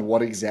specifics on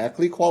what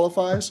exactly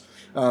qualifies,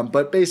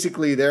 but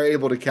basically they're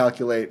able to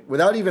calculate,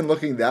 without even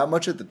looking that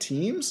much at the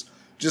teams,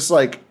 just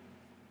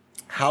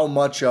how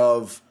much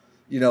of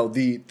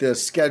the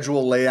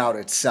schedule layout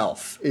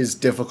itself is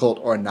difficult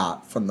or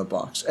not from the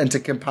Bucks. And to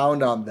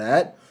compound on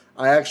that,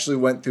 I actually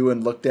went through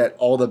and looked at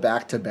all the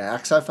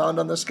back-to-backs I found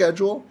on the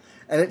schedule,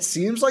 and it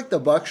seems like the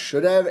Bucks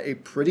should have a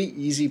pretty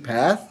easy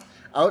path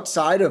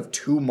outside of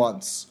 2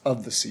 months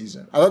of the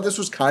season. I thought this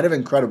was kind of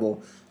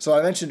incredible. So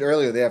I mentioned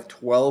earlier they have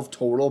 12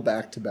 total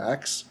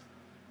back-to-backs.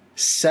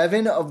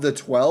 7 of the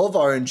 12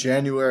 are in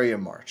January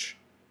and March.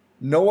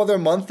 No other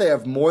month they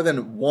have more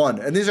than 1.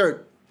 And these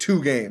are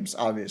 2 games,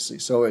 obviously.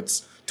 So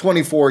it's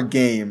 24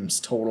 games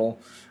total.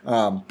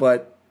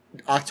 But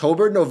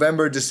October,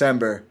 November,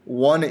 December,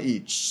 1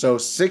 each. So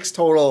 6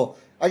 total.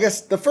 I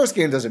guess the first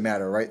game doesn't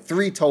matter, right?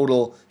 3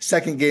 total,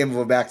 second game of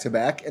a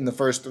back-to-back in the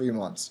first 3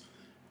 months.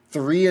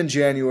 3 in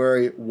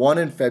January, 1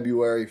 in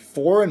February,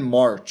 4 in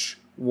March,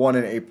 1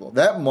 in April.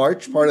 That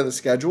March part of the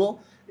schedule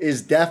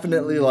is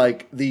definitely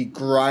the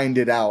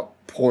grinded out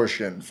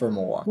portion for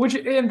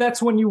Milwaukee. And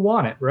that's when you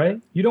want it, right?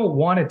 You don't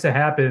want it to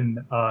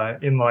happen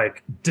in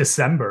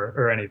December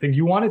or anything.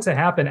 You want it to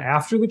happen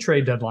after the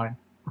trade deadline,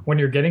 when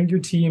you're getting your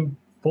team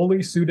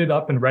fully suited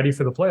up and ready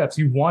for the playoffs,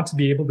 you want to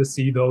be able to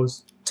see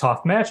those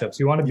tough matchups.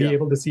 You want to be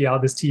able to see how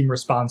this team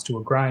responds to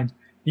a grind.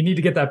 You need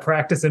to get that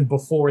practice in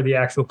before the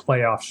actual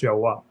playoffs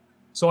show up.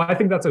 So I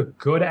think that's a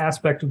good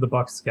aspect of the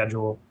Bucks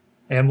schedule.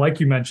 And like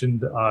you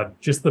mentioned,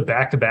 just the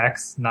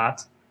back-to-backs,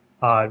 not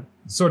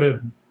sort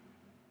of,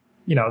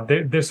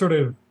 they're sort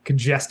of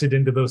congested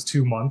into those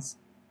 2 months.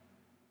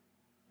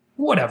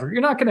 Whatever.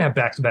 You're not going to have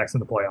back-to-backs in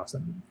the playoffs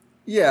anymore.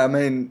 Yeah, I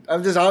mean, I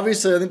think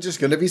there's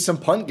going to be some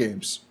punt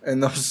games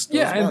in those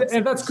months.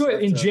 And that's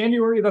good. In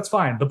January, that's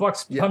fine. The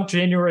Bucks punt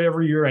January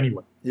every year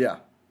anyway. Yeah.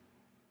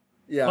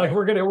 Like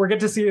we're going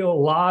to see a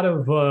lot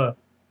of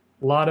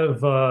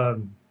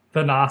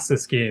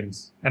Thanasis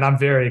games, and I'm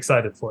very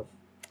excited for it.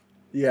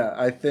 Yeah,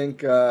 I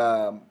think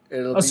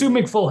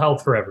assuming full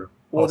health for everyone.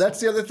 Well, that's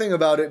the other thing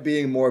about it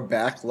being more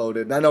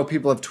backloaded. And I know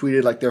people have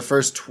tweeted like their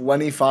first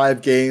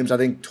 25 games, I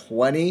think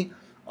 20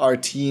 are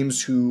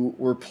teams who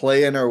were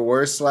playing or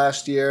worse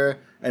last year,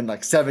 and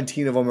like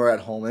 17 of them are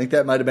at home. I think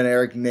that might have been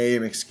Eric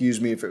Name,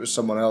 excuse me if it was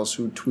someone else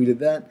who tweeted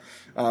that.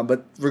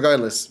 But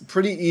regardless,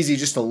 pretty easy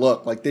just to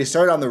look. Like they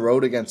start on the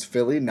road against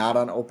Philly, not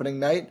on opening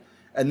night,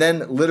 and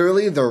then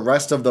literally the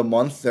rest of the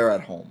month they're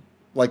at home.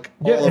 Like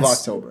all of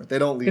October. They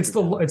don't leave. It's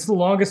the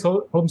longest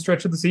home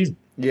stretch of the season.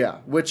 Yeah,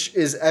 which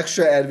is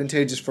extra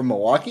advantageous for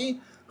Milwaukee,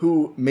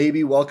 who may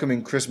be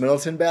welcoming Chris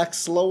Middleton back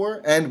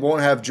slower and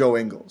won't have Joe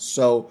Ingles.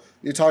 So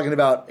you're talking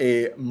about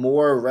a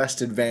more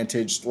rest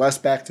advantage, less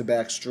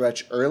back-to-back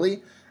stretch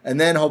early, and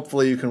then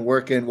hopefully you can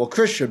work in, well,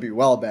 Chris should be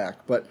well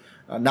back, but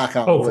knock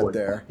on wood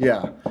there.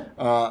 Yeah.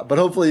 But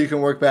hopefully you can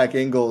work back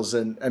Ingles,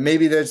 and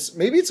maybe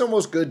it's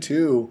almost good,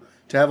 too,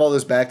 to have all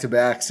those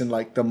back-to-backs in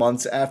like the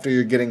months after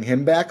you're getting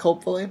him back,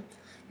 hopefully,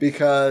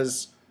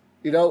 because,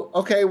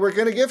 okay, we're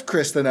going to give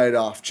Chris the night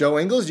off. Joe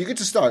Ingles, you get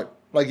to start.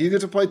 Like, you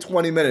get to play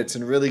 20 minutes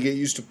and really get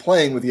used to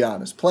playing with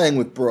Giannis, playing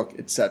with Brook,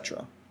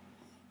 etc.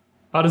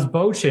 How does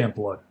Beauchamp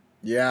look?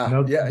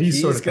 Yeah,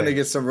 he's going to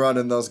get some run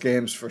in those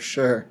games for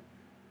sure.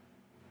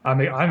 I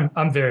mean,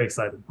 I'm very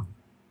excited.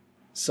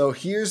 So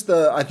here's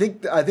I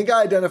think I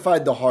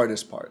identified the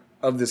hardest part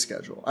of the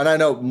schedule. And I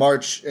know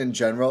March in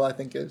general, I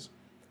think is.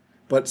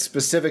 But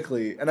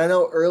specifically, and I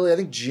know early, I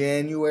think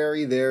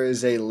January, there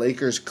is a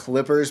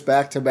Lakers-Clippers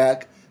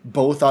back-to-back,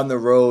 both on the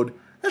road.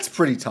 That's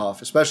pretty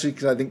tough, especially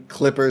because I think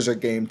Clippers are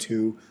game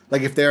 2.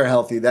 Like, if they're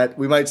healthy, that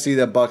we might see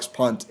the Bucks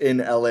punt in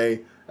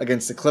L.A.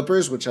 against the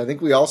Clippers, which I think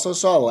we also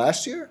saw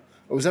last year.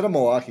 Or was that a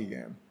Milwaukee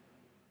game?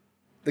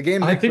 The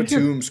game Nick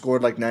Batum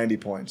scored like 90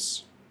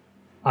 points.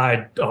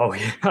 I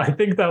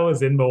think that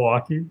was in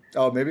Milwaukee.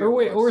 Oh, maybe.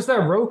 Or was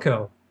that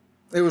Rocco?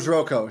 It was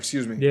Rocco,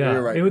 excuse me. Yeah,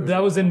 you're right. That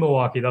was in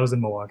Milwaukee.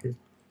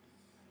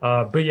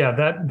 But yeah,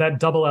 that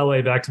double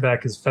LA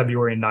back-to-back is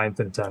February 9th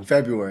and 10th.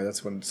 February,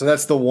 so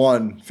that's the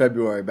one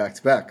February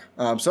back-to-back.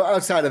 So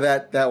outside of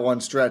that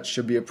one stretch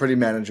should be a pretty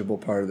manageable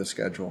part of the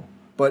schedule.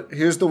 But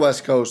here's the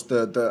West Coast,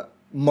 the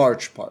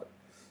March part.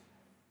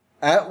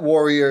 At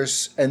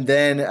Warriors, and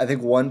then I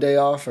think one day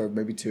off, or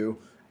maybe 2,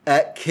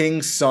 at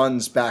Kings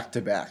Suns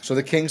back-to-back. So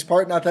the Kings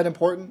part, not that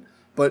important,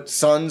 but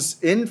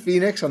Suns in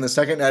Phoenix on the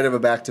second night of a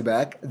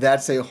back-to-back,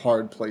 that's a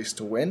hard place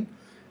to win.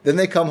 Then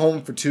they come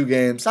home for 2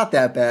 games, not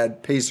that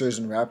bad, Pacers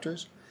and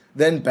Raptors.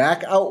 Then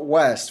back out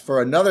west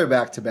for another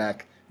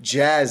back-to-back,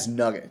 Jazz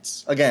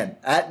Nuggets. Again,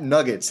 at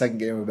Nuggets, second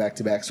game of a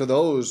back-to-back. So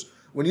those,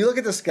 when you look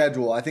at the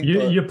schedule, I think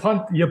you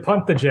punt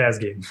the Jazz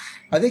game.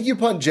 I think you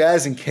punt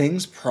Jazz and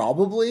Kings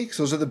probably, because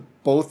those are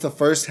both the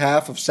first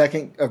half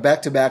of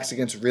back-to-backs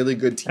against really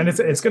good teams.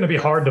 And it's going to be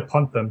hard to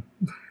punt them.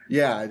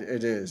 Yeah,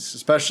 it is,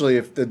 especially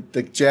if the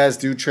Jazz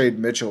do trade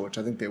Mitchell, which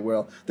I think they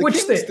will. Come on.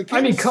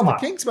 The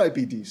Kings might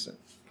be decent.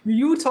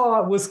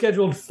 Utah was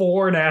scheduled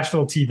 4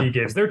 national TV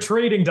games. They're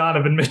trading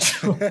Donovan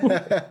Mitchell.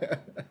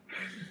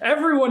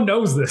 Everyone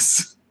knows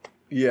this.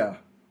 Yeah.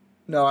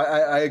 No,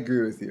 I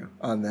agree with you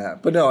on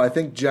that. But no, I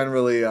think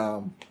generally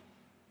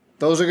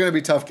those are going to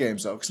be tough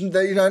games, though. Because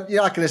you're not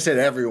going to sit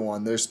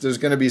everyone. There's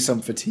going to be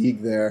some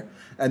fatigue there.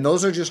 And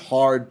those are just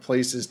hard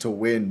places to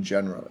win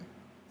generally.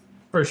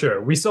 For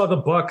sure. We saw the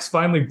Bucks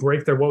finally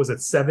break their,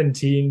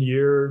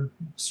 17-year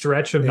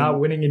stretch of not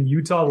winning in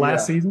Utah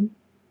last season?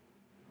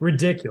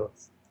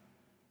 Ridiculous.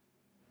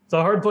 It's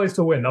a hard place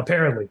to win,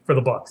 apparently, for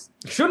the Bucks.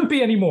 Shouldn't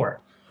be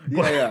anymore.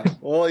 Yeah.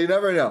 Well, you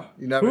never know.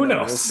 Who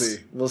knows?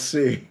 We'll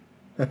see.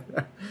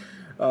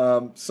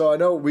 So I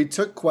know we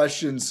took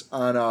questions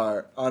on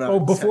our.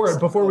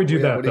 Before we do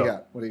that, what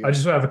do you got? I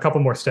just have a couple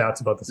more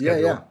stats about the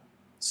schedule. Yeah.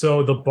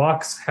 So the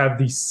Bucks have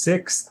the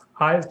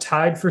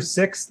tied for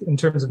 6th in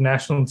terms of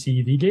national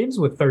TV games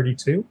with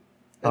 32.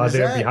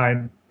 They're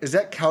behind. Is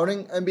that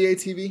counting NBA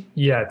TV?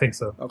 Yeah, I think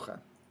so. Okay.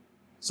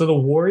 So the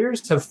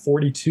Warriors have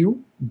 42.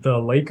 The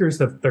Lakers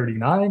have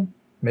 39.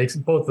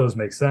 Both those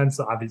make sense.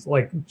 Obviously,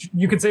 like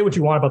you can say what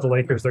you want about the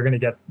Lakers, they're going to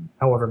get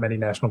however many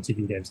national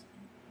TV games.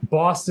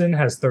 Boston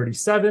has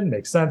 37,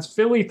 makes sense.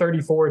 Philly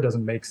 34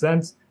 doesn't make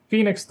sense.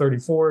 Phoenix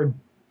 34,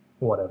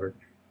 whatever.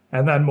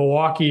 And then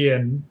Milwaukee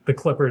and the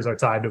Clippers are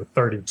tied with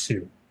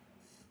 32.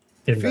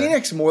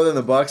 Phoenix more than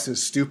the Bucks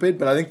is stupid,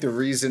 but I think the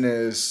reason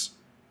is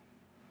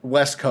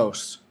West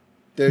Coast.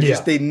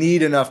 They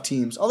need enough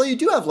teams. Although you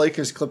do have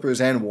Lakers,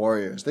 Clippers, and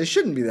Warriors. They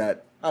shouldn't be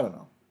that. I don't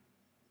know.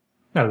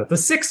 No, the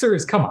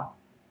Sixers, come on.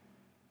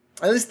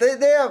 At least they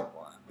have.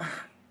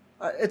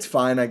 It's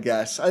fine, I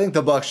guess. I think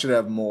the Bucks should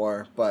have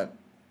more, but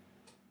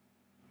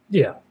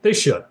yeah, they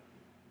should.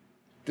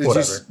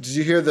 Did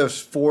you hear the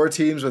 4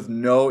 teams with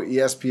no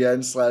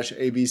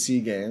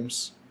ESPN/ABC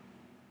games?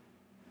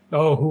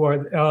 Oh, who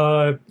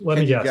are? Let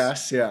me guess.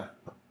 Guess, yeah.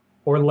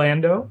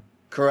 Orlando.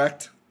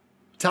 Correct.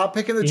 Top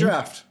pick in the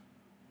draft.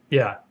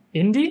 Yeah.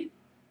 Indy.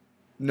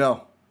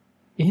 No.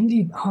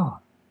 Indy. Huh.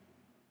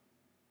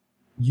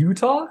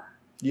 Utah.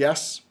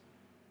 Yes.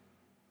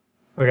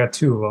 I got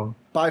 2 of them.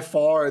 By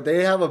far,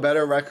 they have a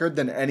better record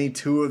than any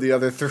 2 of the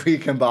other 3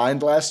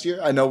 combined last year.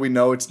 I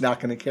know it's not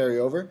going to carry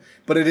over,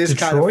 but it is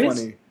kind of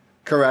funny.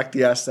 Correct,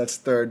 yes, that's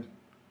 3rd.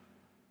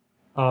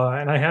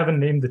 And I haven't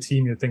named the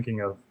team you're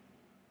thinking of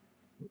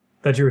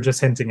that you were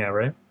just hinting at,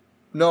 right?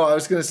 No, I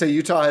was going to say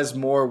Utah has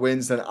more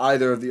wins than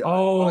either of the...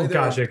 Oh,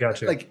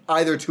 gotcha. Like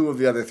either 2 of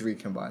the other 3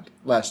 combined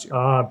last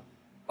year.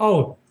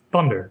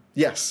 Thunder.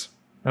 Yes.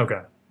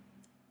 Okay.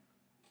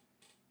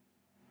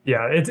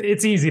 Yeah,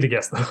 it's easy to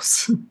guess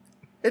those.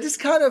 It is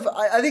kind of...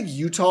 I think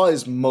Utah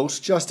is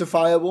most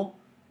justifiable.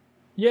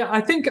 Yeah,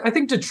 I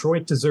think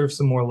Detroit deserves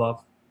some more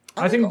love.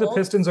 I think the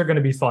Pistons are going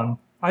to be fun.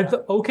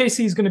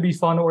 OKC is going to be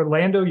fun.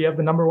 Orlando, you have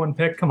the number 1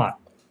 pick. Come on.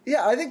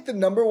 Yeah, I think the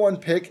number 1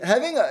 pick...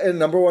 Having a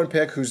number 1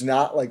 pick who's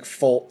not like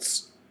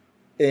Fultz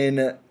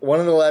in one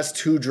of the last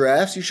 2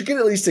 drafts, you should get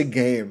at least a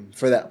game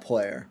for that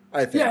player,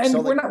 I think. Yeah,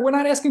 and we're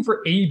not asking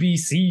for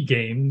ABC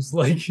games.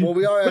 Well,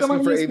 we are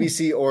asking for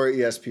ABC or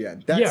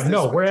ESPN.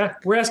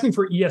 We're asking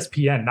for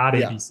ESPN, not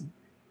ABC.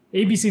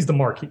 ABC's the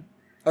marquee.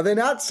 Are they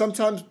not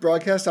sometimes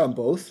broadcast on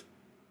both?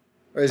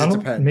 Or does it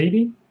depend?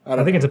 Maybe.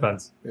 I think it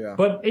depends. Yeah.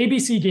 But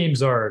ABC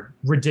games are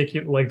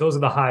ridiculous. Like, those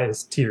are the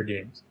highest tier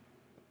games.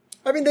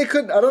 I mean, they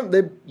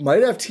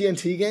might have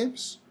TNT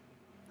games.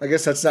 I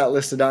guess that's not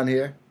listed on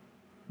here.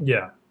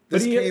 Yeah.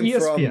 This came ESPN.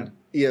 from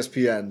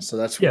ESPN, so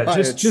that's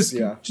why just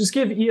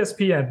give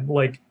ESPN,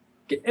 like,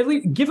 at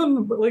least give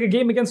them, like, a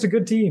game against a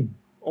good team.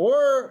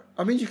 Or,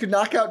 I mean, you could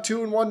knock out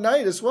 2 in one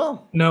night as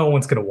well. No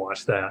one's going to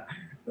watch that.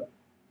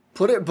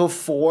 Put it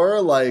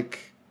before, like,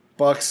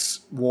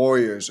 Bucks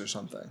Warriors or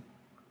something.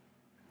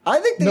 I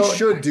think they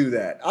should do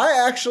that.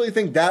 I actually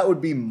think that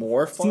would be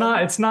more fun.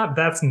 That's not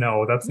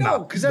more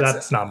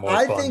fun.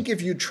 I think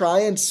if you try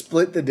and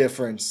split the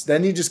difference,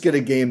 then you just get a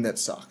game that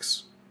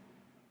sucks.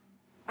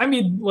 I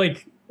mean,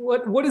 like,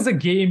 what is a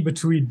game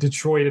between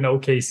Detroit and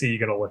OKC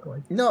going to look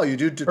like? No, you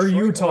do Detroit or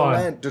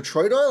Utah.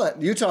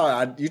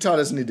 Utah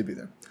doesn't need to be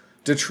there.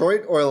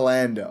 Detroit,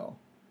 Orlando.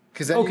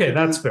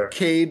 That's fair.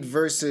 Cade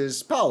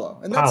versus Paolo,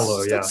 and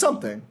that's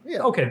something. Yeah.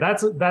 Okay,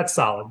 that's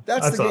solid.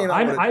 That's the game.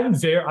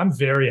 I'm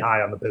very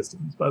high on the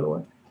Pistons, by the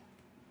way.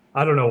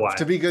 I don't know why.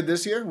 To be good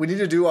this year, we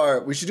should do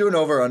an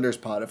over-unders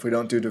pod if we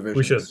don't do divisions.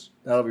 We should.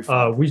 That'll be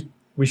fun.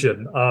 We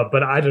should.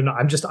 But I don't know.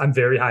 I'm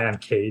very high on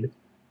Cade.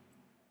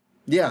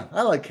 Yeah,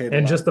 I like Cade.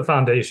 And just the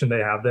foundation they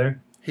have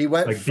there. He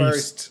went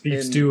first.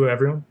 Beef stew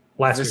everyone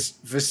last year.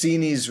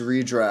 Vicini's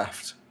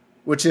redraft,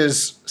 which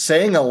is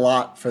saying a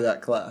lot for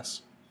that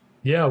class.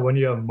 Yeah, when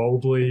you have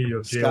Mobley, you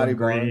have Jalen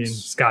Green,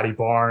 Scotty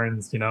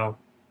Barnes, Yeah.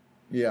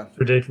 It's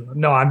ridiculous.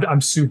 No,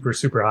 I'm super,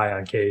 super high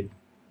on Cade.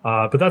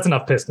 But that's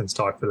enough Pistons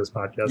talk for this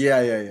podcast.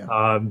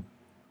 Yeah.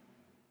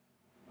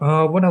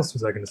 What else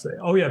was I going to say?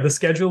 Oh, yeah, the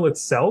schedule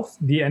itself.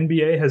 The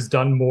NBA has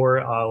done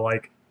more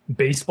like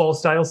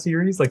baseball-style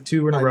series, like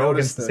 2 in a row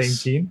against the same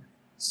team.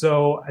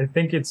 So I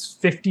think it's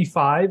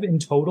 55 in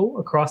total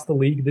across the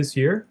league this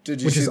year,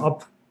 which is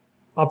up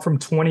from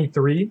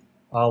 23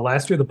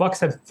 last year. The Bucks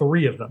have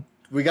 3 of them.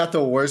 We got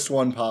the worst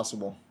one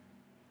possible.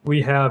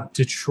 We have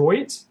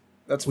Detroit.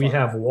 We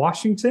have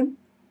Washington.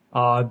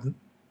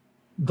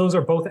 Those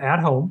are both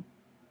at home.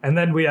 And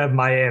then we have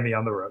Miami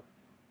on the road.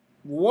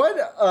 What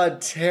a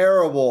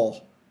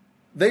terrible...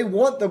 They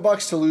want the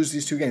Bucks to lose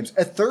these 2 games.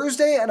 A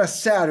Thursday and a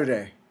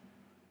Saturday.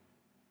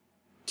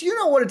 Do you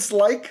know what it's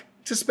like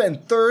to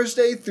spend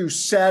Thursday through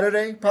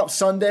Saturday, probably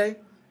Sunday,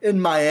 in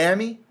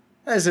Miami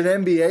as an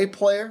NBA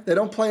player? They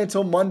don't play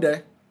until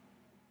Monday.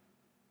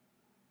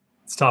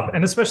 It's tough,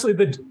 and especially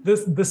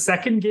the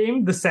second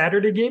game, the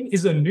Saturday game,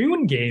 is a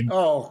noon game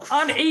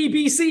on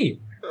ABC.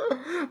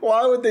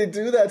 Why would they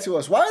do that to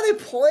us? Why are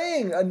they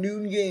playing a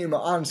noon game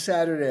on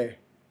Saturday?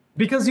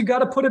 Because you got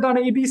to put it on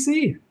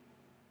ABC.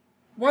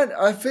 What?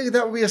 I figured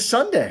that would be a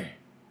Sunday.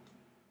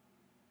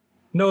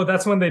 No,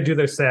 that's when they do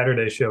their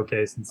Saturday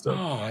showcase and stuff.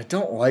 Oh, I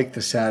don't like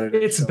the Saturday.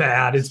 It's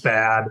bad.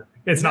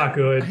 It's not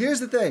good.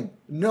 Here's the thing: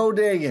 no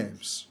day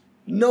games.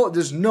 No,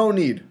 there's no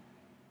need.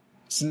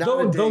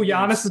 Though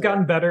Giannis has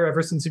gotten better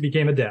ever since he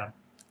became a dad.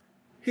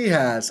 He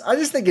has. I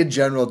just think in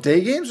general,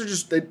 day games are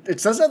just, it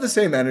doesn't have the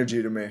same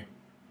energy to me.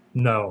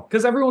 No,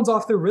 because everyone's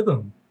off their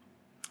rhythm.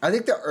 I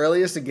think the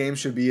earliest a game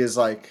should be is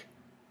like,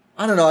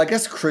 I don't know, I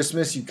guess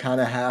Christmas you kind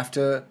of have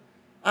to,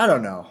 I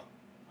don't know.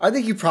 I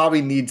think you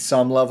probably need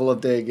some level of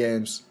day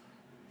games.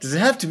 Does it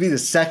have to be the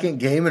second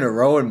game in a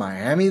row in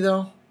Miami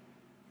though?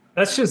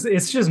 It's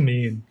just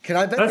mean. Can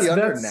I bet the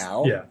under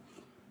now? Yeah.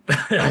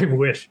 I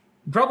wish.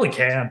 You probably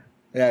can.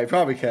 Yeah, you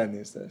probably can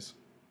these days.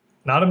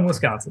 Not in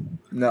Wisconsin.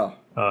 No.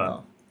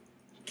 No.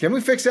 Can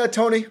we fix that,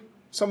 Tony?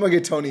 Someone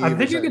get Tony. I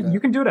think you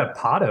can do it at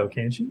Pato,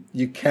 can't you?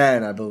 You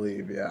can, I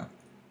believe. Yeah.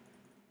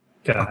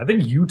 Okay, I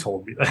think you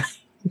told me that.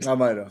 I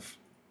might have.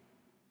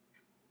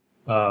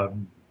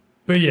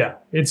 But yeah,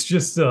 it's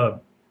just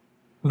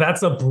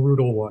that's a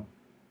brutal one.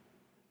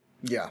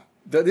 Yeah,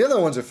 the other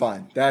ones are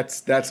fine.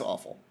 That's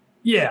awful.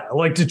 Yeah,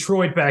 like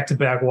Detroit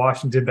back-to-back,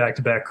 Washington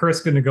back-to-back.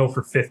 Chris going to go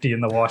for 50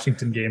 in the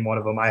Washington game, one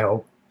of them, I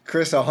hope.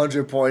 Chris,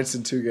 100 points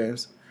in 2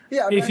 games.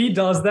 Yeah, if he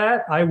does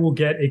that, I will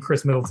get a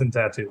Chris Middleton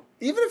tattoo.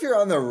 Even if you're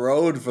on the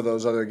road for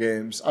those other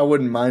games, I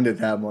wouldn't mind it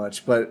that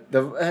much. But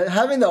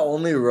having the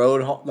only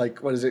road,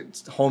 like, what is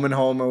it, home and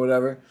home or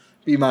whatever,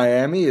 be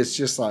Miami is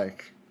just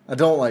like, I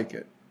don't like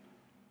it.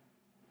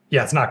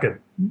 Yeah, it's not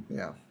good.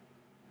 Yeah.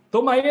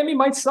 Though Miami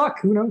might suck.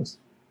 Who knows?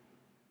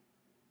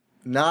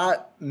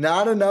 Not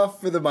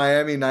enough for the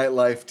Miami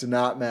nightlife to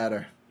not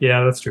matter.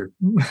 Yeah, that's true.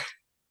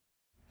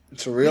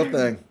 It's a real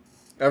thing.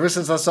 Ever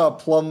since I saw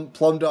Plum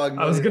Dog.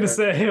 I was gonna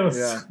say,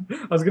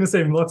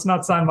 let's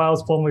not sign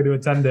Miles Plumlee to a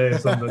 10-day or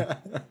something.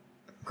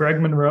 Greg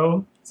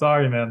Monroe,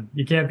 sorry man,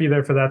 you can't be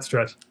there for that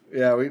stretch.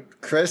 Yeah,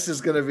 Chris is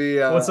gonna be.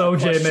 What's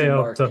OJ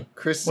Mayo up to?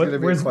 Chris is gonna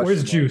be.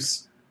 Where's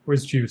Juice?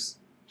 Where's Juice?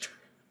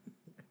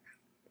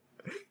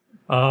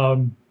 But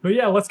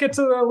yeah, let's get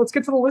to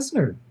the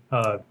listener.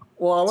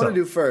 Well, I want to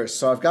do first.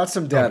 So I've got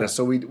some data. Okay.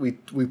 So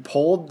we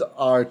polled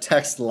our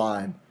text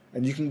line,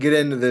 and you can get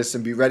into this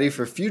and be ready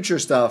for future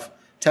stuff.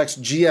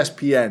 Text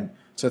GSPN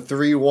to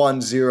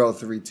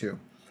 31032.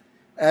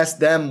 Ask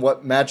them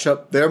what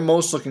matchup they're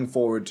most looking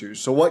forward to.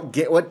 So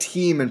what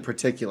team in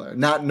particular,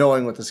 not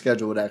knowing what the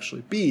schedule would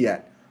actually be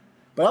yet.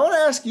 But I want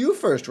to ask you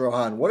first,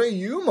 Rohan. What are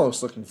you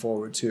most looking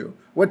forward to?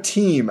 What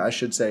team, I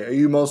should say, are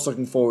you most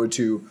looking forward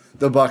to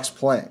the Bucks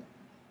playing?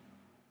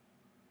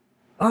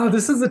 Oh,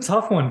 this is a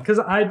tough one because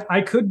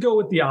I could go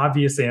with the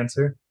obvious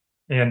answer,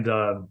 and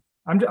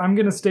I'm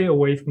gonna stay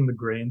away from the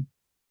grain.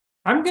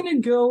 I'm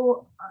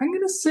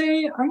gonna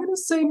say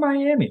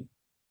Miami.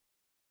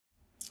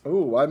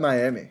 Ooh, why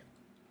Miami?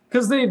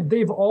 Because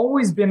they've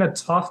always been a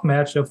tough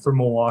matchup for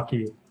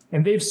Milwaukee,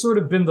 and they've sort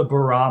of been the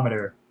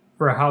barometer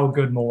for how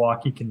good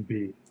Milwaukee can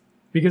be.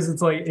 Because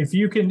it's like if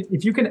you can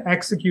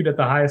execute at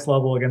the highest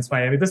level against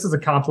Miami, this is a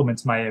compliment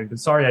to Miami. But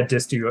sorry, I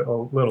dissed you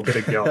a little bit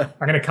ago.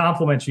 I'm gonna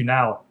compliment you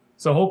now.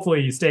 So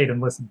hopefully you stayed and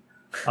listened.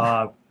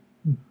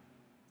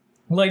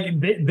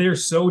 They're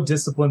so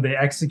disciplined. They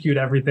execute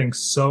everything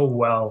so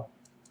well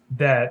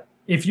that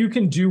if you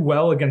can do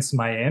well against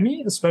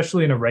Miami,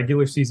 especially in a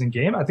regular season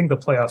game, I think the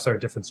playoffs are a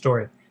different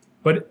story.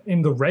 But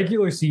in the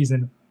regular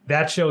season,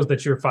 that shows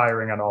that you're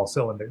firing on all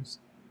cylinders.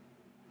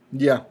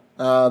 Yeah.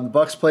 The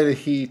Bucks play the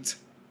Heat,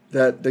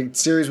 the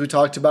series we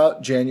talked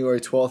about,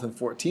 January 12th and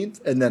 14th,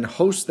 and then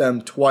host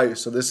them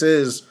twice. So this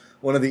is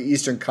one of the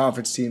Eastern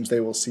Conference teams they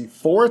will see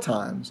 4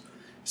 times.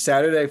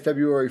 Saturday,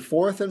 February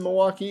 4th in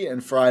Milwaukee,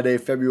 and Friday,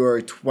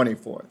 February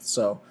 24th.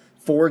 So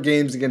 4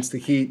 games against the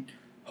Heat,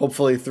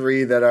 hopefully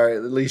 3 that are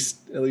at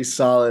least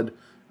solid.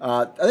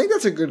 I think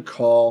that's a good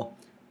call.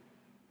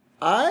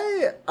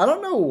 I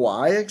don't know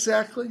why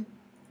exactly.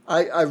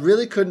 I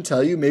really couldn't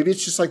tell you. Maybe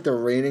it's just like the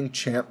reigning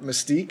champ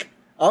mystique.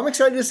 I'm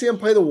excited to see them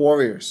play the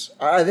Warriors.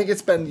 I think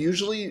it's been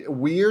usually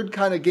weird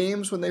kind of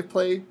games when they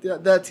play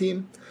that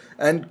team.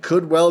 And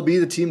could well be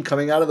the team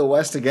coming out of the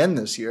West again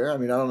this year. I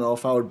mean, I don't know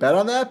if I would bet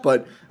on that,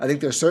 but I think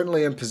they're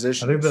certainly in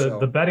position. I think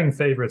the betting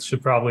favorites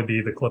should probably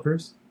be the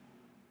Clippers.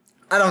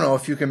 I don't know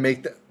if you can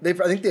make that.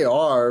 I think they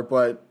are,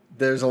 but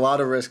there's a lot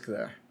of risk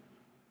there.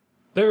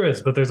 There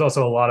is, but there's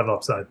also a lot of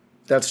upside.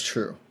 That's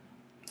true.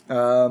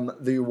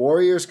 The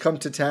Warriors come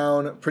to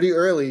town pretty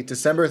early.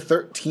 December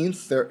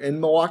 13th, they're in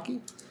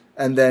Milwaukee.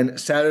 And then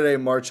Saturday,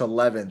 March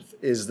 11th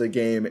is the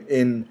game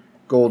in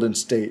Golden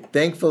State.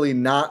 Thankfully,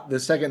 not the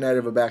second night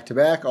of a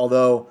back-to-back,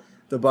 although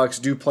the Bucks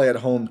do play at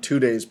home 2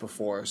 days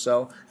before.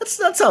 So that's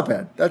not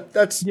bad.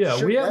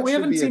 We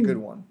haven't seen a good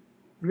one.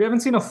 We haven't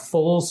seen a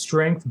full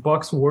strength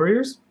Bucks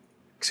Warriors,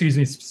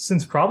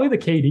 since probably the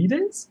KD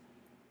days.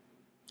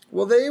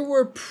 Well, they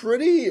were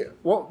pretty.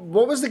 What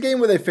was the game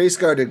where they face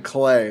guarded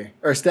Clay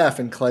or Steph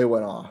and Clay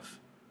went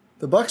off?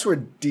 The Bucks were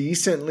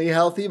decently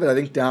healthy, but I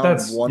think down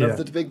of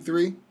the big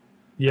 3.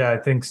 Yeah, I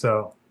think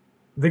so.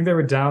 I think they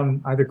were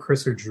down either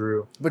Chris or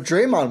Drew. But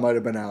Draymond might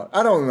have been out.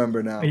 I don't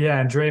remember now. Yeah,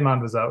 and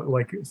Draymond was out.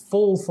 Like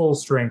full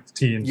strength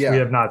teams we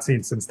have not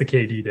seen since the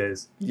KD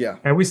days. Yeah.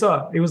 And we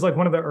saw it was like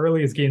one of the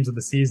earliest games of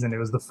the season. It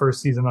was the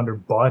first season under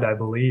Bud, I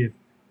believe.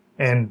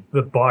 And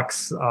the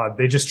Bucks,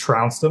 they just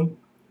trounced them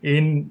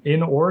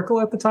in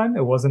Oracle at the time.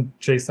 It wasn't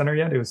Chase Center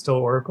yet. It was still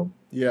Oracle.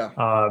 Yeah.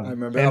 I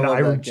remember.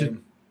 That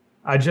game.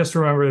 I just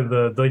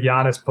remember the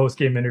Giannis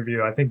post-game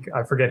interview.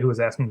 I forget who was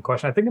asking the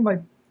question. I think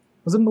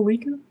was it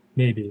Malika?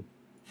 Maybe.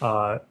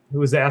 Who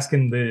was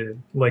asking the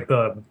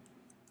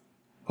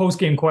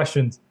post-game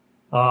questions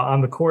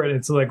on the court.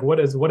 It's like, what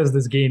does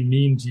this game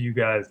mean to you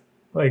guys?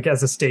 Like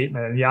as a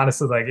statement. And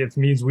Giannis is like, it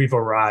means we've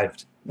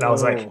arrived. And I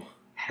was like,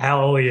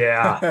 hell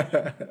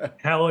yeah.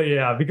 Hell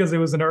yeah. Because it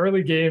was an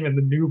early game in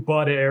the new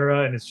Bud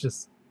era, and it's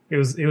just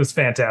it was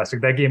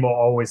fantastic. That game will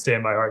always stay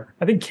in my heart.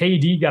 I think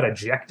KD got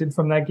ejected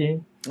from that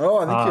game. Oh,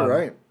 I think you're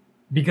right.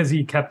 Because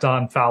he kept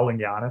on fouling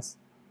Giannis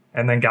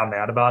and then got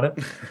mad about it.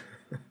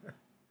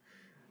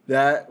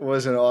 That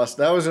was an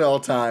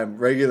all-time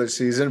regular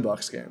season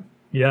Bucks game.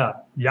 Yeah.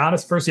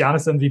 First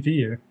Giannis MVP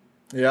year.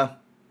 Yeah.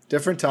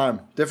 Different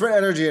time. Different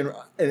energy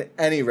in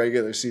any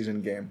regular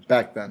season game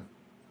back then.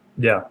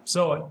 Yeah.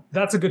 So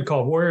that's a good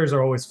call. Warriors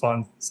are always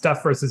fun.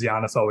 Steph versus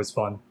Giannis, always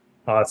fun.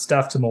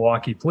 Steph to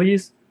Milwaukee,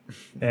 please.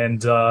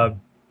 And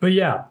but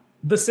yeah,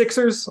 the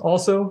Sixers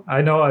also.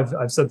 I know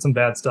I've said some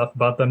bad stuff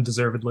about them,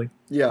 deservedly.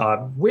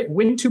 Yeah.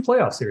 Win 2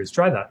 playoff series.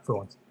 Try that for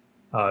once.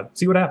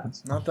 See what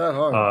happens. Not that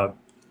hard.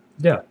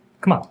 Yeah.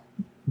 Come on.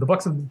 The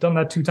Bucks have done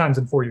that 2 times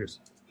in 4 years.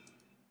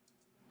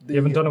 They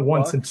haven't done it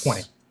once in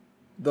 20.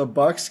 The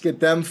Bucks get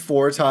them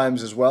 4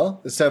 times as well.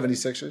 The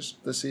 76ers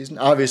this season.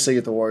 Obviously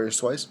get the Warriors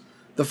twice.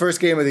 The first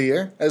game of the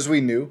year, as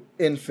we knew,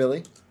 in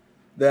Philly.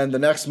 Then the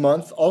next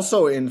month,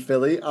 also in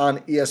Philly on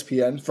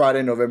ESPN,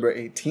 Friday, November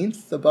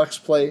 18th, the Bucks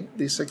play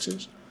the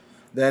Sixers.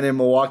 Then in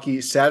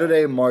Milwaukee,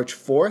 Saturday, March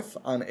 4th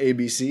on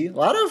ABC. A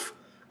lot of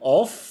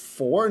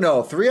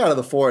 3 out of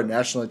the 4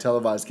 nationally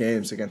televised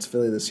games against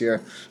Philly this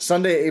year.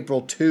 Sunday,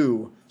 April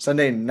 2,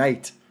 Sunday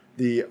night,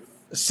 the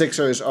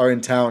Sixers are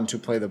in town to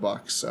play the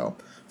Bucks. So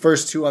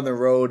first 2 on the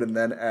road and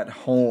then at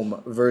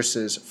home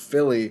versus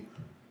Philly.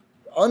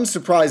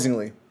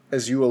 Unsurprisingly,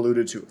 as you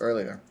alluded to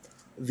earlier,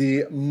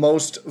 the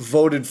most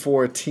voted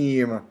for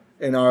team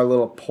in our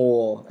little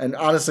poll. And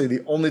honestly,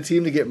 the only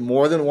team to get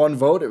more than 1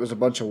 vote, it was a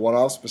bunch of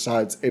one-offs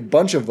besides a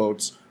bunch of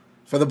votes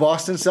for the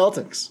Boston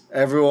Celtics.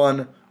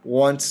 Everyone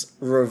wants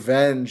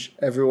revenge.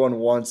 Everyone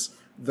wants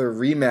the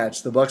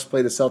rematch. The Bucks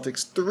play the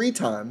Celtics 3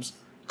 times.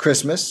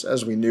 Christmas,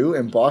 as we knew,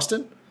 in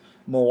Boston.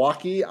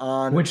 Milwaukee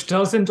on... Which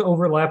doesn't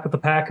overlap with the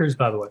Packers,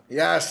 by the way.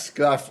 Yes,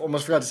 I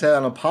almost forgot to say that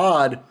on a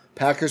pod.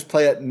 Packers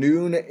play at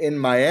noon in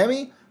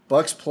Miami.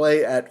 Bucks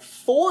play at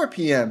 4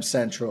 p.m.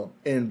 Central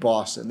in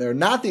Boston. They're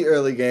not the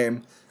early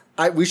game.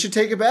 We should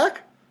take it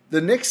back. The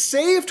Knicks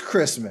saved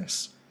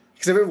Christmas.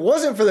 Because if it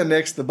wasn't for the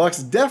Knicks, the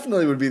Bucks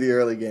definitely would be the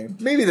early game.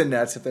 Maybe the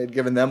Nets if they'd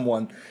given them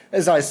one,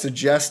 as I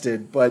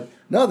suggested. But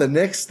no, the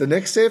Knicks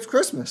saved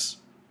Christmas.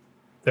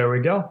 There we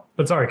go.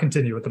 But sorry,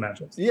 continue with the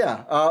matchups.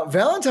 Yeah,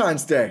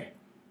 Valentine's Day.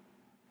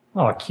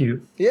 Oh,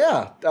 cute.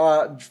 Yeah,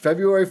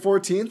 February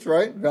 14th,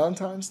 right?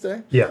 Valentine's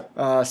Day. Yeah.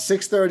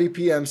 6:30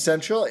 p.m.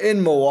 Central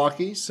in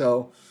Milwaukee.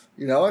 So,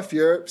 if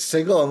you're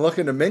single and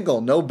looking to mingle,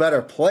 no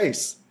better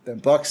place than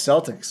Bucks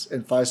Celtics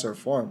in Fiserv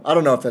Forum. I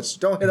don't know if that's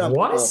don't hit on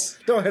people.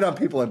 Don't hit on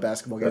people in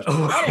basketball games.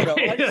 I don't know.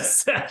 Wait a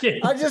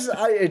second.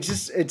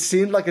 It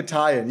seemed like a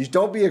tie-in. You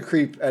don't be a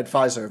creep at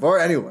Fiserv or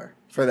anywhere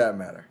for that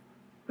matter.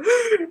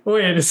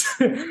 Wait.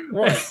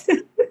 What?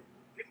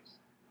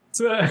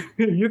 So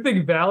you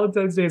think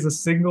Valentine's Day is a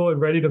single and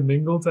ready to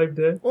mingle type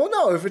day? Well,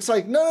 no. If it's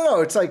like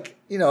no. It's like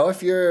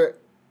if you're,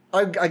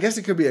 I guess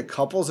it could be a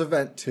couples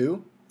event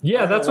too.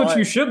 Yeah, that's what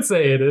you should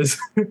say it is.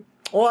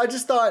 Well, I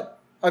just thought.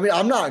 I mean,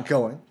 I'm not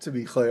going, to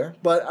be clear,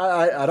 but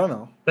I don't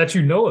know that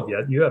you know of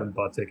yet. You haven't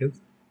bought tickets.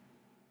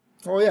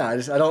 Oh yeah,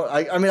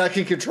 I mean, I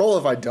can control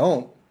if I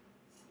don't.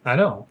 I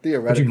know.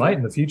 Theoretically, but you might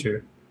in the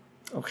future.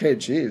 Okay,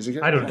 geez.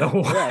 I don't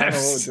know. Yeah, I don't know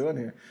what we're doing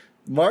here.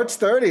 March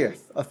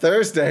 30th, a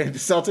Thursday. The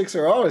Celtics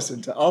are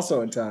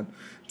also in town.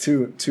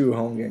 Two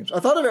home games. I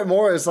thought of it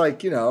more as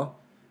like,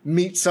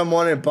 meet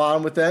someone and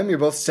bond with them. You're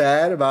both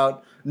sad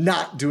about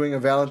not doing a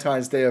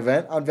Valentine's Day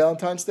event on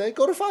Valentine's Day.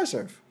 Go to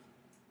Fiserv.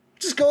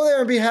 Just go there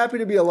and be happy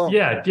to be alone.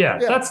 Yeah.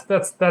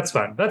 That's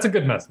fine. That's a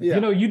good message.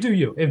 Yeah. You do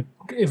you.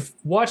 If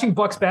watching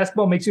Bucks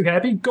basketball makes you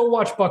happy, go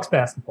watch Bucks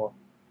basketball.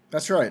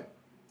 That's right.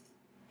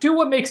 Do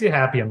what makes you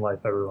happy in life,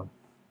 everyone.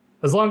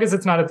 As long as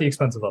it's not at the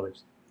expense of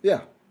others.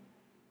 Yeah.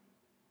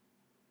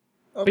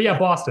 Okay. But yeah,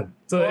 Boston.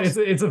 So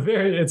it's a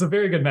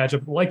very good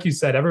matchup. Like you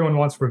said, everyone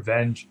wants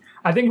revenge.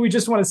 I think we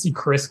just want to see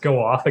Chris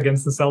go off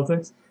against the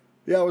Celtics.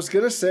 Yeah, I was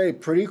going to say,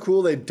 pretty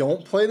cool they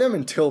don't play them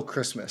until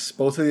Christmas.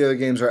 Both of the other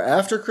games are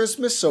after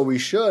Christmas, so we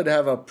should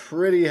have a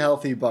pretty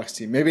healthy Bucks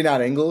team. Maybe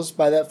not Ingles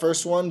by that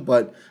first one,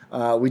 but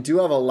we do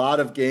have a lot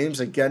of games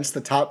against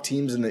the top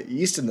teams in the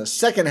East in the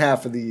second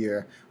half of the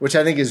year, which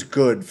I think is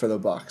good for the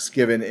Bucks,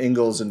 given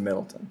Ingles and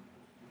Middleton.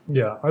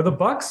 Yeah. Are the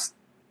Bucks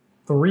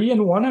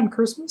 3-1 on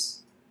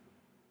Christmas?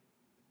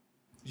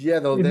 Yeah,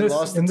 though they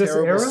lost the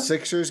terrible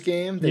Sixers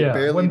game. They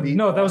barely beat.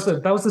 No, that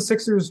was the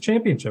Sixers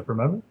championship.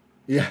 Remember?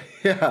 Yeah.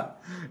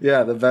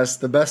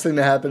 The best thing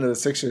to happen to the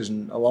Sixers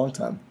in a long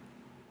time.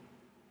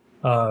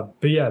 But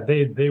yeah,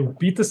 they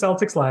beat the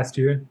Celtics last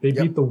year. They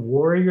beat the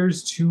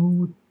Warriors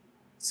 2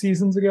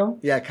 seasons ago.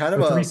 Yeah, kind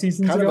of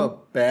a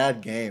bad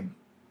game,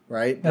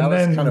 right? That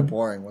was kind of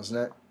boring,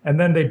 wasn't it? And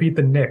then they beat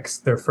the Knicks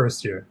their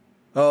first year.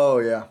 Oh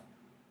yeah.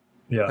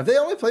 Yeah. Have they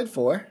only played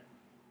 4?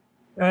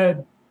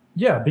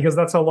 Yeah, because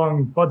that's how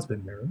long Bud's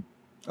been there.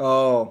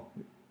 Oh,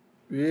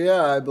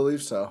 yeah, I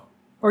believe so.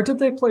 Or did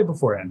they play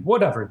beforehand?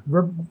 Whatever.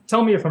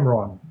 Tell me if I'm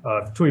wrong.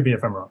 Tweet me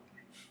if I'm wrong.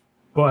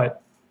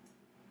 But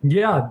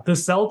yeah, the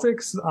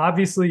Celtics,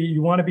 obviously,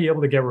 you want to be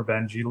able to get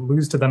revenge. You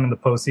lose to them in the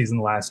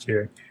postseason last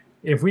year.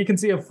 if we can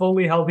see a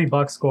fully healthy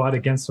Bucks squad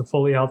against a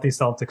fully healthy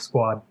Celtics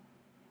squad,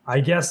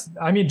 I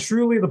mean,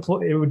 truly,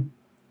 it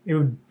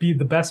would be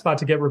the best spot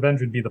to get revenge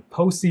would be the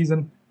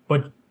postseason.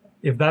 But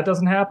if that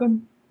doesn't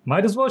happen,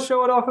 might as well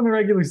show it off in the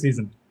regular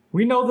season.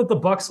 We know that the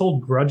Bucks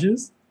hold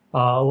grudges.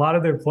 A lot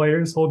of their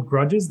players hold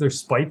grudges. They're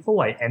spiteful.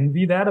 I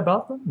envy that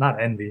about them.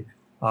 Not envy.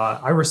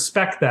 I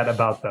respect that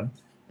about them.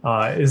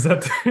 Is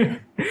that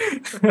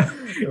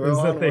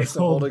they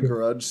hold a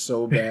grudge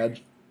so bad?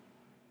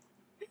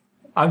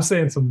 I'm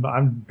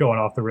going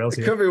off the rails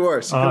here. It could be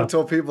worse. You could have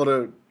told people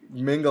to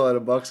mingle at a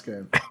Bucks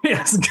game.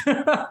 Yes.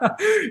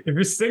 If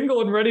you're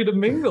single and ready to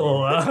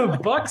mingle,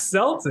 Bucks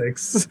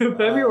Celtics,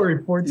 February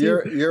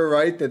 14th. You're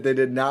right that they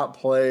did not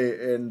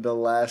play in the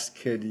last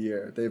kid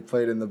year. They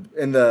played in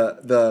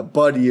the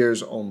Bud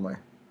years only.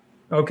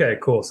 Okay,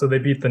 cool. So they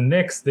beat the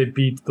Knicks. They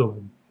beat the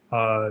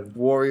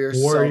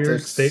Warriors.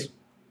 Celtics.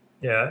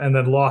 And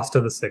then lost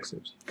to the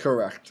Sixers.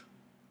 Correct.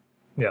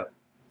 Yeah.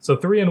 So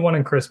 3-1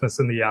 in Christmas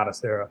in the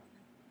Giannis era,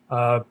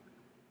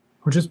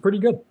 which is pretty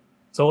good.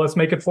 So let's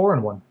make it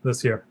 4-1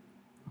 this year.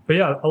 But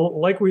yeah,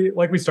 like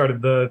we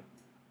started, the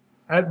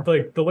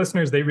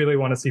listeners, they really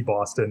want to see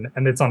Boston,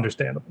 and it's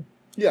understandable.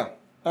 Yeah,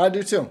 I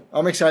do too.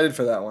 I'm excited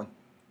for that one.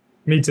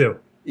 Me too.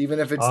 Even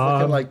if it's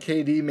looking like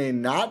KD may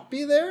not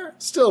be there,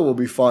 still will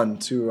be fun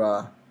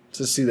to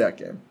see that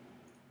game.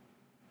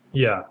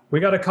 Yeah, we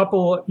got a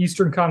couple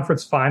Eastern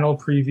Conference Final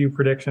preview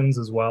predictions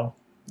as well.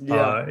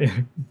 Yeah.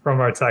 From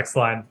our text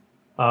line.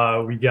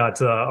 We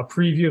got a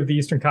preview of the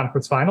Eastern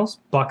Conference Finals,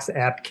 Bucks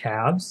at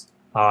Cavs.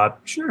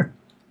 Sure.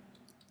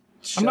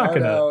 I'm not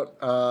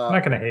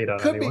gonna hate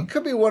on anyone.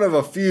 Could be one of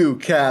a few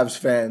Cavs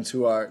fans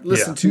who are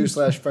listen to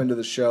 / friend of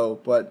the show,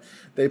 but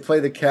they play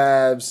the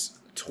Cavs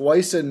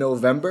twice in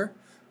November,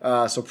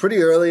 so pretty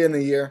early in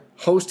the year.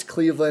 Host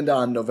Cleveland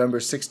on November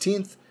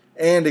 16th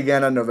and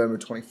again on November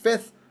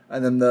 25th,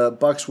 and then the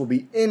Bucks will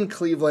be in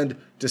Cleveland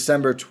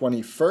December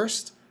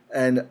 21st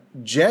and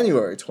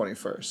January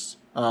 21st.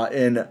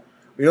 In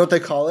you know what they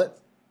call it?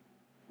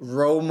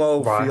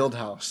 Romo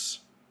Fieldhouse.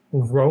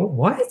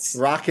 What?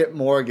 Rocket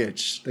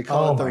Mortgage. They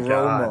call it the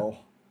Romo.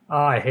 Oh,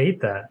 I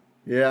hate that.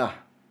 Yeah.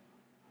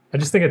 I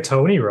just think of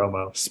Tony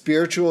Romo.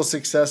 Spiritual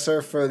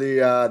successor for the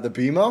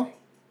BMO.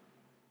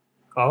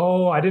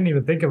 Oh, I didn't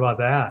even think about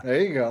that.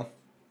 There you go.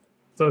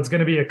 So it's going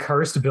to be a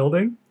cursed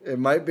building? It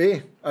might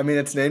be. I mean,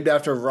 it's named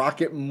after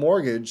Rocket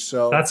Mortgage,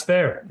 so... That's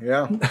fair.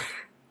 Yeah.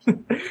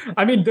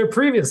 I mean, their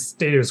previous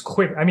stadium is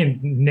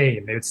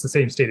name. It's the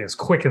same stadium as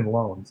Quicken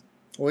Loans.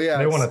 Well, yeah,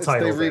 they won a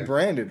title. They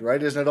rebranded,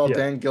 right? Isn't it all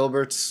Dan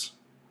Gilbert's?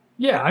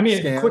 Yeah, I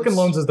mean, scams? Quicken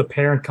Loans is the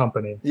parent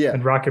company, yeah,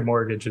 and Rocket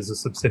Mortgage is a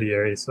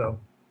subsidiary. So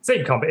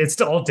same company. It's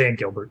still all Dan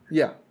Gilbert.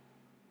 Yeah,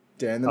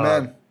 Dan the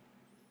man.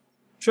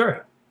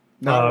 Sure.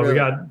 Not really.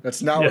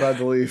 That's not what I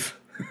believe.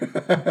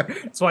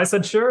 So I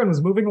said sure and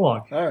was moving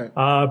along. All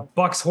right.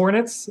 Bucks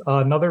Hornets,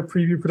 another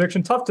preview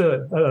prediction. Tough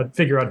to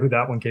figure out who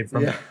that one came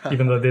from,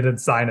 even though they didn't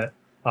sign it.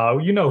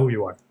 You know who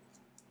you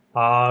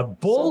are.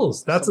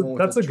 Bulls. That's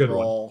a good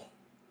one.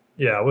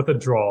 Yeah, with a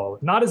draw.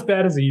 Not as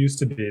bad as it used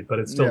to be, but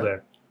it's still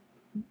there.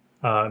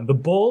 The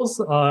Bulls,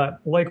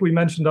 like we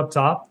mentioned up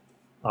top,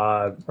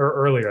 or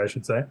earlier, I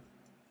should say.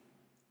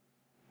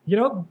 You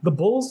know, the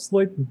Bulls,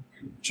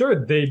 sure,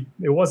 it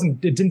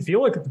didn't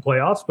feel like the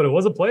playoffs, but it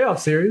was a playoff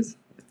series.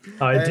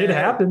 It did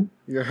happen.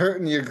 You're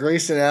hurting your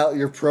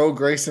pro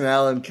Grayson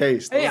Allen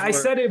case. I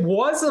said it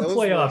was a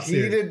playoff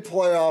series. Heated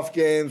playoff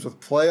games with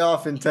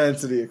playoff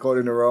intensity,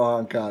 according to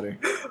Rohan Kadi.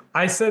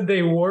 I said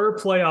they were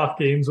playoff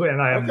games,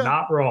 and I am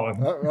not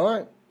wrong. All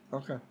right.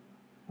 Okay.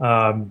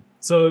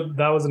 So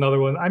that was another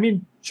one. I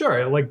mean,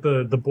 sure,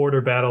 the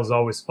border battle is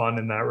always fun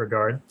in that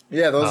regard.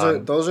 Yeah,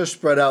 those are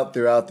spread out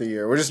throughout the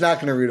year. We're just not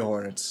going to read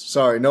Hornets.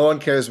 Sorry, no one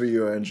cares about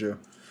you, Andrew.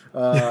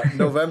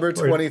 November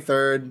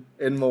 23rd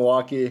in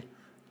Milwaukee.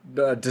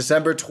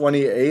 December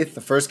 28th, the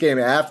first game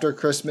after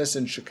Christmas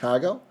in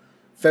Chicago.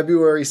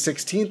 February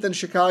 16th in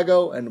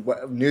Chicago, and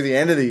near the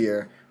end of the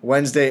year,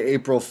 Wednesday,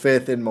 April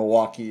 5th in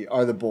Milwaukee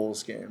are the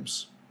Bulls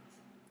games.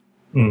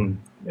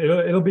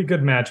 It'll be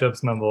good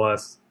matchups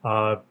nonetheless.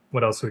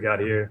 What else we got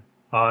here?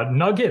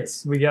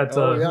 Nuggets. We got,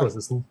 who was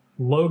this?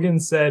 Logan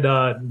said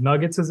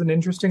Nuggets is an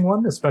interesting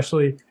one,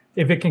 especially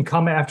if it can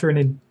come after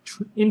an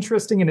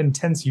interesting and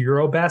intense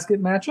Eurobasket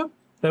matchup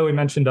that we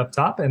mentioned up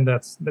top, and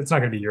that's not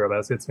going to be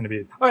Eurobasket. It's going to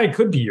be it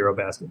could be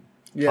Eurobasket.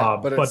 Yeah,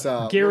 but it's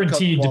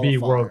guaranteed to be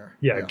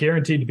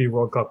guaranteed to be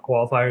World Cup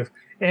qualifiers,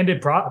 and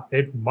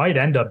it might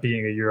end up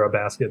being a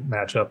Eurobasket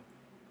matchup.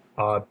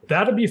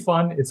 That'll be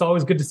fun. It's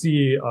always good to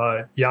see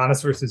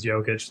Giannis versus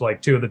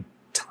Jokic, two of the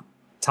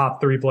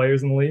top three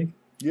players in the league.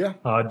 Yeah,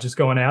 just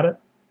going at it.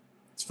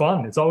 It's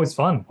fun. It's always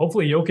fun.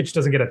 Hopefully Jokic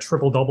doesn't get a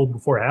triple-double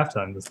before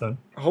halftime this time.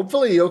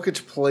 Hopefully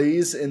Jokic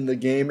plays in the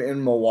game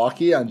in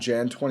Milwaukee on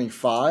Jan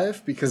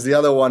 25, because the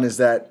other one is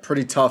that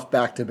pretty tough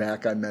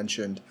back-to-back I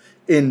mentioned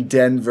in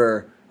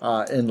Denver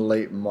in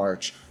late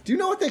March. Do you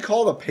know what they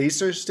call the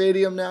Pacers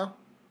Stadium now?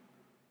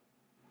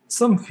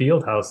 Some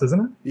field house, isn't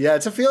it? Yeah,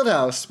 it's a field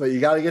house, but you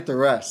got to get the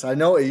rest. I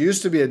know it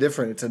used to be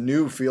it's a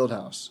new field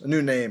house, a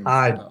new name.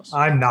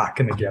 I'm not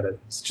going to get it.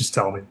 Just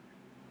tell me.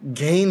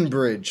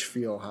 Gainbridge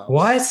Fieldhouse.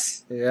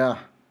 What? Yeah.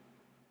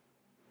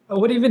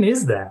 What even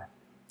is that?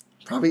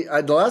 Probably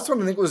the last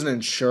one I think was an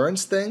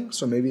insurance thing,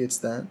 so maybe it's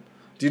that.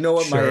 Do you know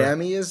what Sure.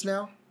 Miami is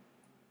now?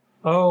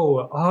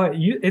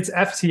 It's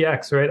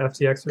FTX, right?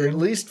 FTX. At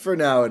least for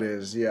now it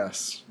is,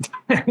 yes.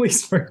 At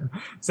least for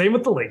same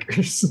with the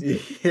Lakers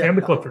and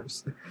the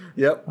Clippers.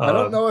 Yep. I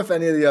don't know if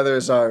any of the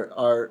others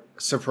are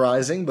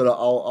surprising, but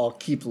I'll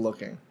keep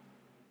looking.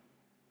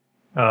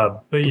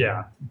 But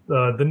yeah,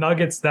 the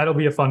Nuggets, that'll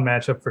be a fun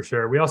matchup for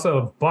sure. We also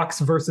have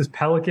Bucks versus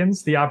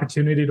Pelicans, the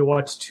opportunity to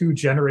watch two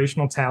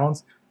generational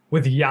talents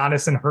with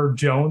Giannis and Herb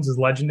Jones is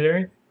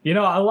legendary. You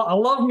know, I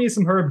love me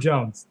some Herb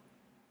Jones.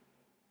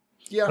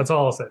 Yeah. That's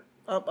all I'll say.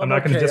 I'm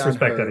not going to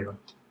disrespect anyone.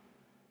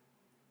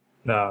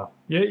 No.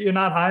 You're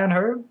not high on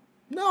Herb?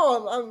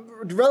 No,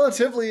 I'm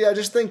relatively. I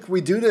just think we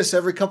do this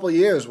every couple of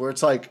years where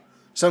it's like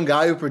some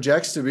guy who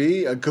projects to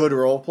be a good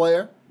role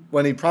player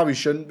when he probably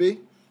shouldn't be.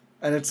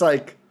 And it's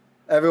like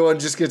everyone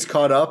just gets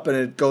caught up and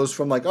it goes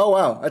from like, oh,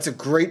 wow, that's a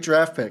great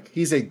draft pick.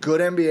 He's a good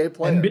NBA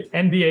player.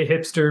 NBA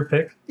hipster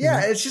pick.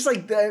 Yeah, it's just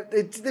like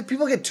that.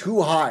 People get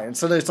too high. And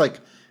so it's like,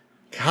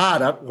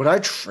 God, would I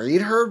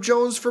trade Herb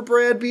Jones for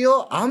Brad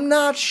Beal? I'm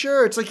not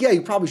sure. It's like, yeah,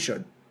 you probably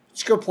should.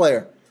 He's a good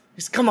player.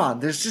 Come on.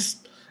 There's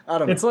just, I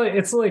don't know.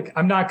 It's like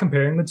I'm not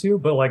comparing the two,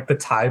 but like the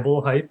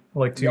Tybal hype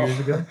like 2 years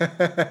ago.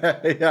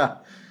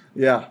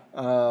 Yeah.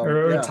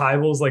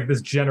 Tybal's like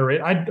this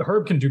generate.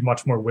 Herb can do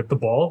much more with the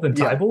ball than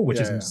Tybal, which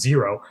is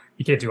zero.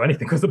 He can't do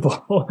anything with the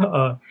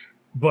ball.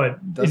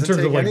 But doesn't in terms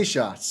take of like any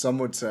shots, some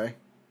would say.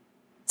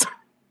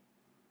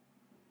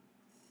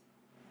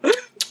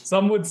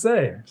 Some would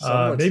say.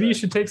 Maybe you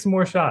should take some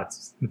more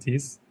shots,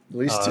 Matisse. At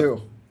least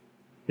two.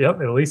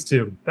 Yep, at least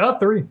two. About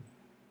three.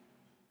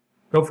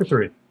 Go for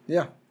three.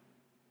 Yeah.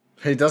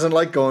 He doesn't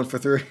like going for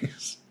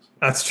threes.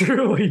 That's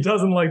true. He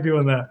doesn't like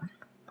doing that.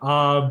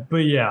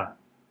 But yeah.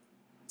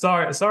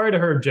 Sorry to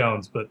Herb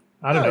Jones, but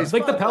I don't know. It's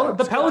like the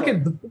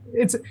Pelican.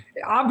 It's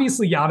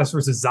obviously Giannis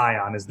versus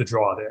Zion is the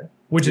draw there,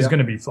 which is going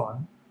to be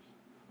fun,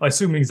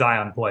 assuming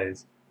Zion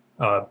plays.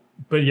 But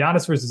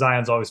Giannis versus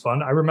Zion is always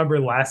fun. I remember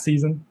last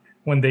season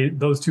when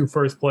those two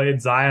first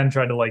played, Zion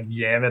tried to like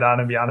yam it on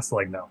him. Giannis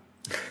like, no,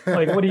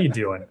 like what are you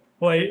doing?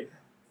 Like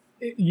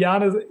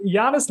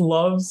Giannis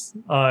loves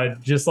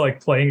just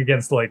like playing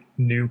against like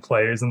new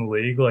players in the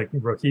league, like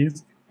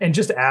rookies, and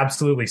just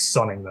absolutely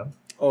sunning them.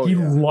 He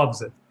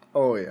loves it.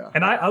 Oh, yeah.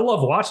 And I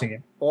love watching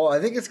it. Well, I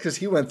think it's because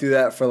he went through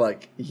that for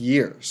like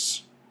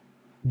years.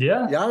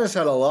 Yeah. Giannis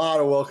had a lot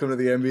of welcome to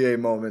the NBA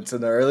moments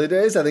in the early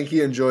days. I think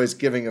he enjoys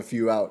giving a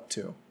few out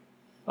too.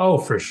 Oh,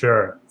 for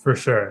sure. For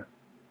sure.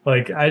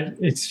 Like,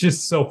 it's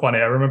just so funny.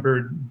 I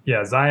remember,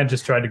 Zion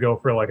just tried to go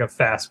for like a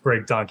fast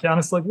break dunk.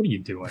 Giannis like, what are you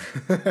doing?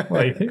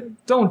 Like,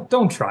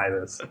 don't try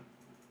this.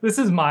 This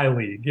is my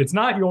league. It's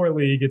not your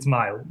league. It's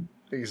my league.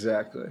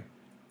 Exactly.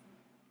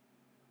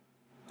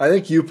 I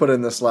think you put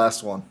in this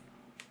last one.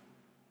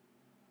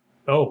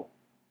 Oh.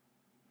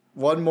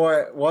 One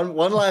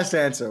last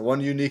answer,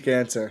 one unique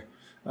answer.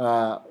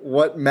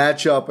 What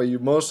matchup are you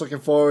most looking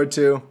forward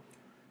to?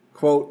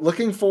 Quote,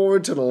 looking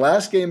forward to the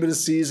last game of the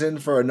season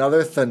for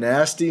another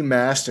Thanasty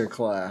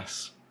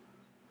masterclass.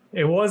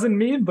 It wasn't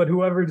me, but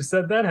whoever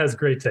said that has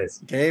great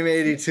taste. Game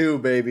 82,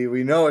 baby.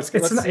 We know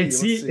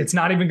it's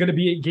not even going to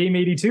be game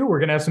 82. We're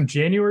going to have some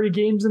January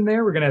games in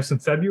there. We're going to have some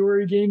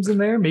February games in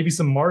there. Maybe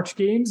some March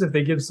games if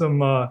they give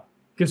some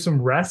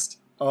rest.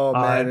 Oh,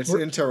 man, it's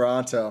in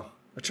Toronto.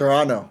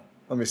 Toronto.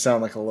 Let me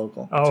sound like a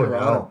local. Oh,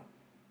 Toronto. No.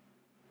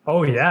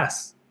 Oh,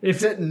 yes.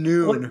 It's at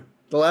noon.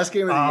 The last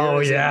game of the year. Oh,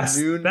 yes.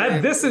 Noon.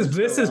 This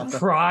is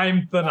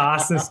prime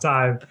Thanasis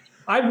time.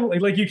 I'm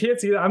like, you can't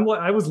see that.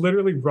 I was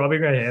literally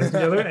rubbing my hands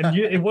together, and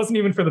it wasn't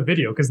even for the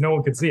video because no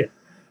one could see it.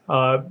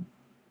 But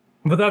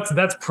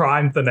that's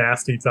prime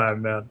Thanasty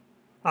time, man.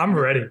 I'm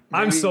ready.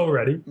 I'm so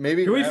ready.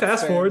 Maybe can we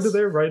fast forward to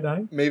there right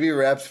now? Maybe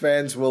Raps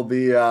fans will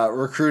be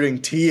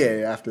recruiting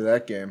TA after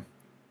that game.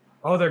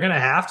 Oh, they're going to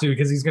have to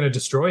because he's going to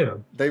destroy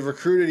them. They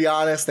recruited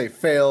Giannis. They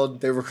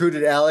failed. They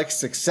recruited Alex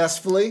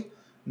successfully.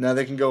 Now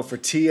they can go for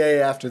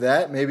TA after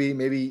that.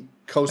 Maybe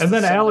coast. And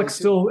then Alex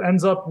still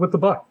ends up with the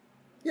Buck.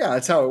 Yeah,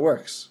 that's how it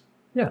works.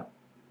 Yeah.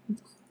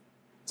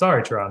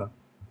 Sorry, Toronto.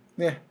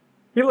 Yeah.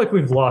 I feel like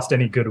we've lost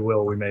any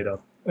goodwill we made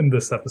up in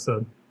this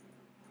episode.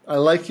 I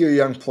like your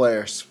young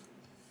players.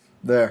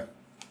 There.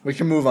 We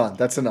can move on.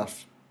 That's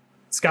enough.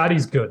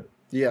 Scotty's good.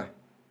 Yeah.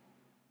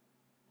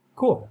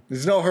 Cool.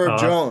 There's no Herb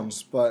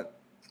Jones, but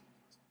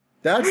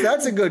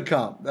that's a good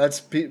comp. I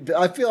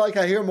feel like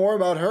I hear more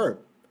about Herb.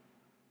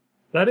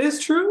 That is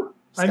true.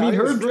 Scotty Herb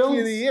was Jones Rookie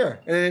of the Year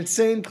in an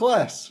insane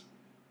class.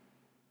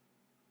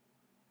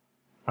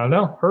 I don't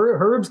know.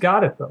 Herb's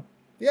got it though.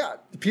 Yeah,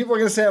 people are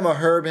gonna say I'm a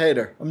Herb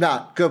hater. I'm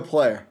not. Good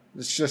player.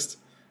 It's just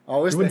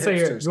always. You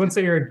wouldn't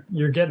say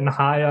you're getting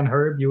high on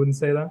Herb. You wouldn't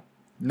say that.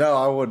 No,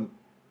 I wouldn't.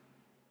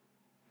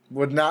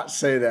 Would not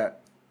say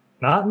that.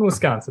 Not in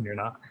Wisconsin. You're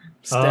not.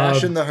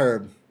 Stashing the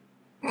Herb.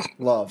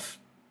 Love.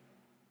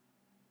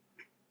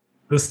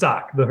 The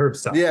Herb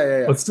stock.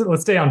 Yeah.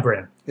 Let's stay on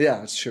brand. Yeah,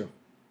 that's true.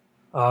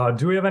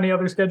 Do we have any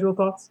other schedule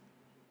thoughts?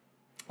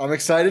 I'm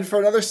excited for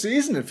another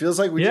season. It feels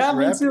like we just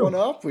wrapped one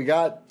up. We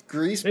got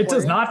Greece. It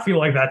does not feel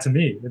like that to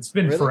me. It's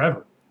been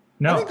forever.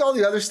 No. I think all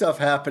the other stuff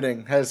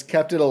happening has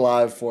kept it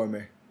alive for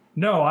me.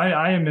 No,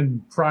 I am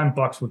in prime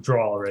Bucks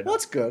withdrawal already.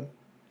 That's good.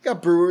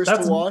 Got Brewers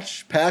to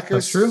watch.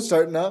 Packers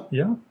starting up.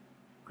 Yeah,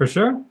 for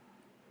sure.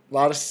 A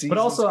lot of seasons. But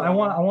also, I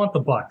want the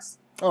Bucks.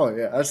 Oh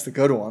yeah, that's the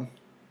good one.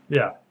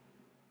 Yeah.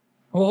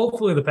 Well,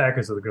 hopefully the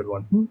Packers are the good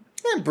one.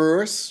 And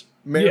Brewers,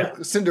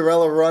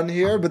 Cinderella run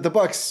here, but the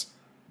Bucks,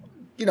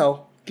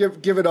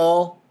 give it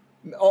all.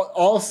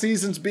 All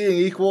seasons being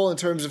equal in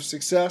terms of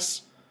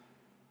success.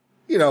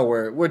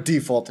 We're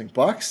defaulting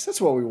Bucks.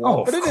 That's what we want.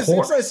 Oh, but it's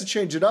nice to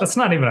change it up. That's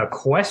not even a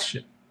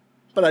question.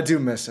 But I do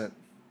miss it.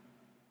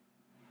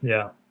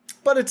 Yeah.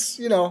 But it's,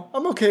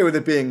 I'm okay with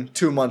it being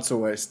 2 months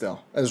away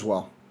still as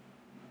well.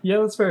 Yeah,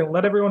 that's fair.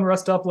 Let everyone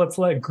rest up. Let's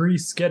let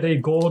Greece get a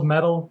gold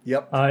medal in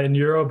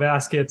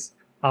Eurobasket.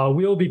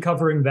 We'll be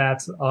covering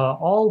that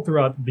all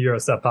throughout the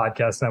Eurostep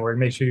Podcast Network.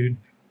 Make sure you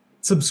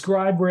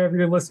subscribe wherever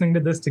you're listening to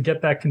this to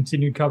get that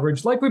continued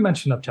coverage. Like we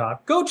mentioned up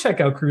top, go check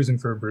out Cruising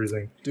for a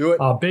Bruising. Do it.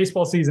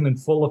 Baseball season in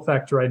full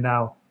effect right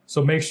now.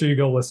 So make sure you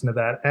go listen to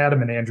that.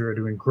 Adam and Andrew are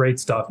doing great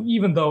stuff.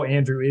 Even though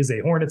Andrew is a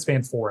Hornets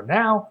fan for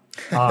now,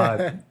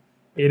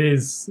 it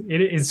is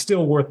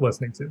still worth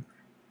listening to.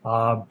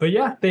 But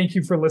yeah, thank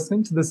you for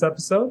listening to this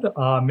episode.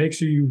 Make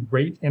sure you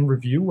rate and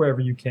review wherever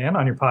you can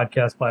on your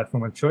podcast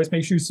platform of choice.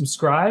 Make sure you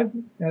subscribe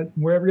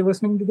wherever you're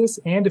listening to this.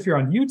 And if you're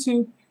on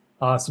YouTube,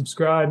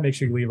 subscribe. Make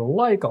sure you leave a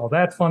like, all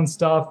that fun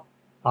stuff.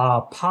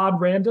 Pod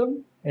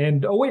Random.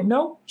 And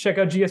check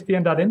out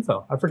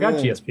gspn.info. I forgot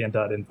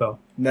gspn.info.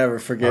 Never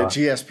forget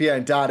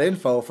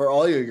gspn.info for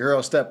all your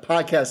Eurostep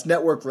Podcast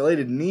Network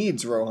related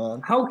needs, Rohan.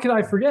 How can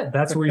I forget?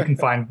 That's where you can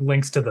find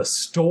links to the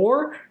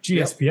store,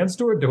 GSPN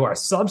store, to our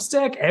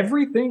Substack,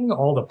 everything,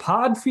 all the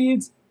pod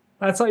feeds.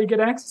 That's how you get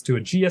access to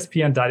it.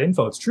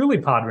 gspn.info. It's truly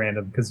pod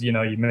random because, you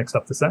mix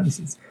up the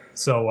sentences.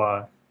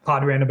 So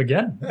pod random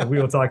again. And we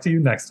will talk to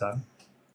you next time.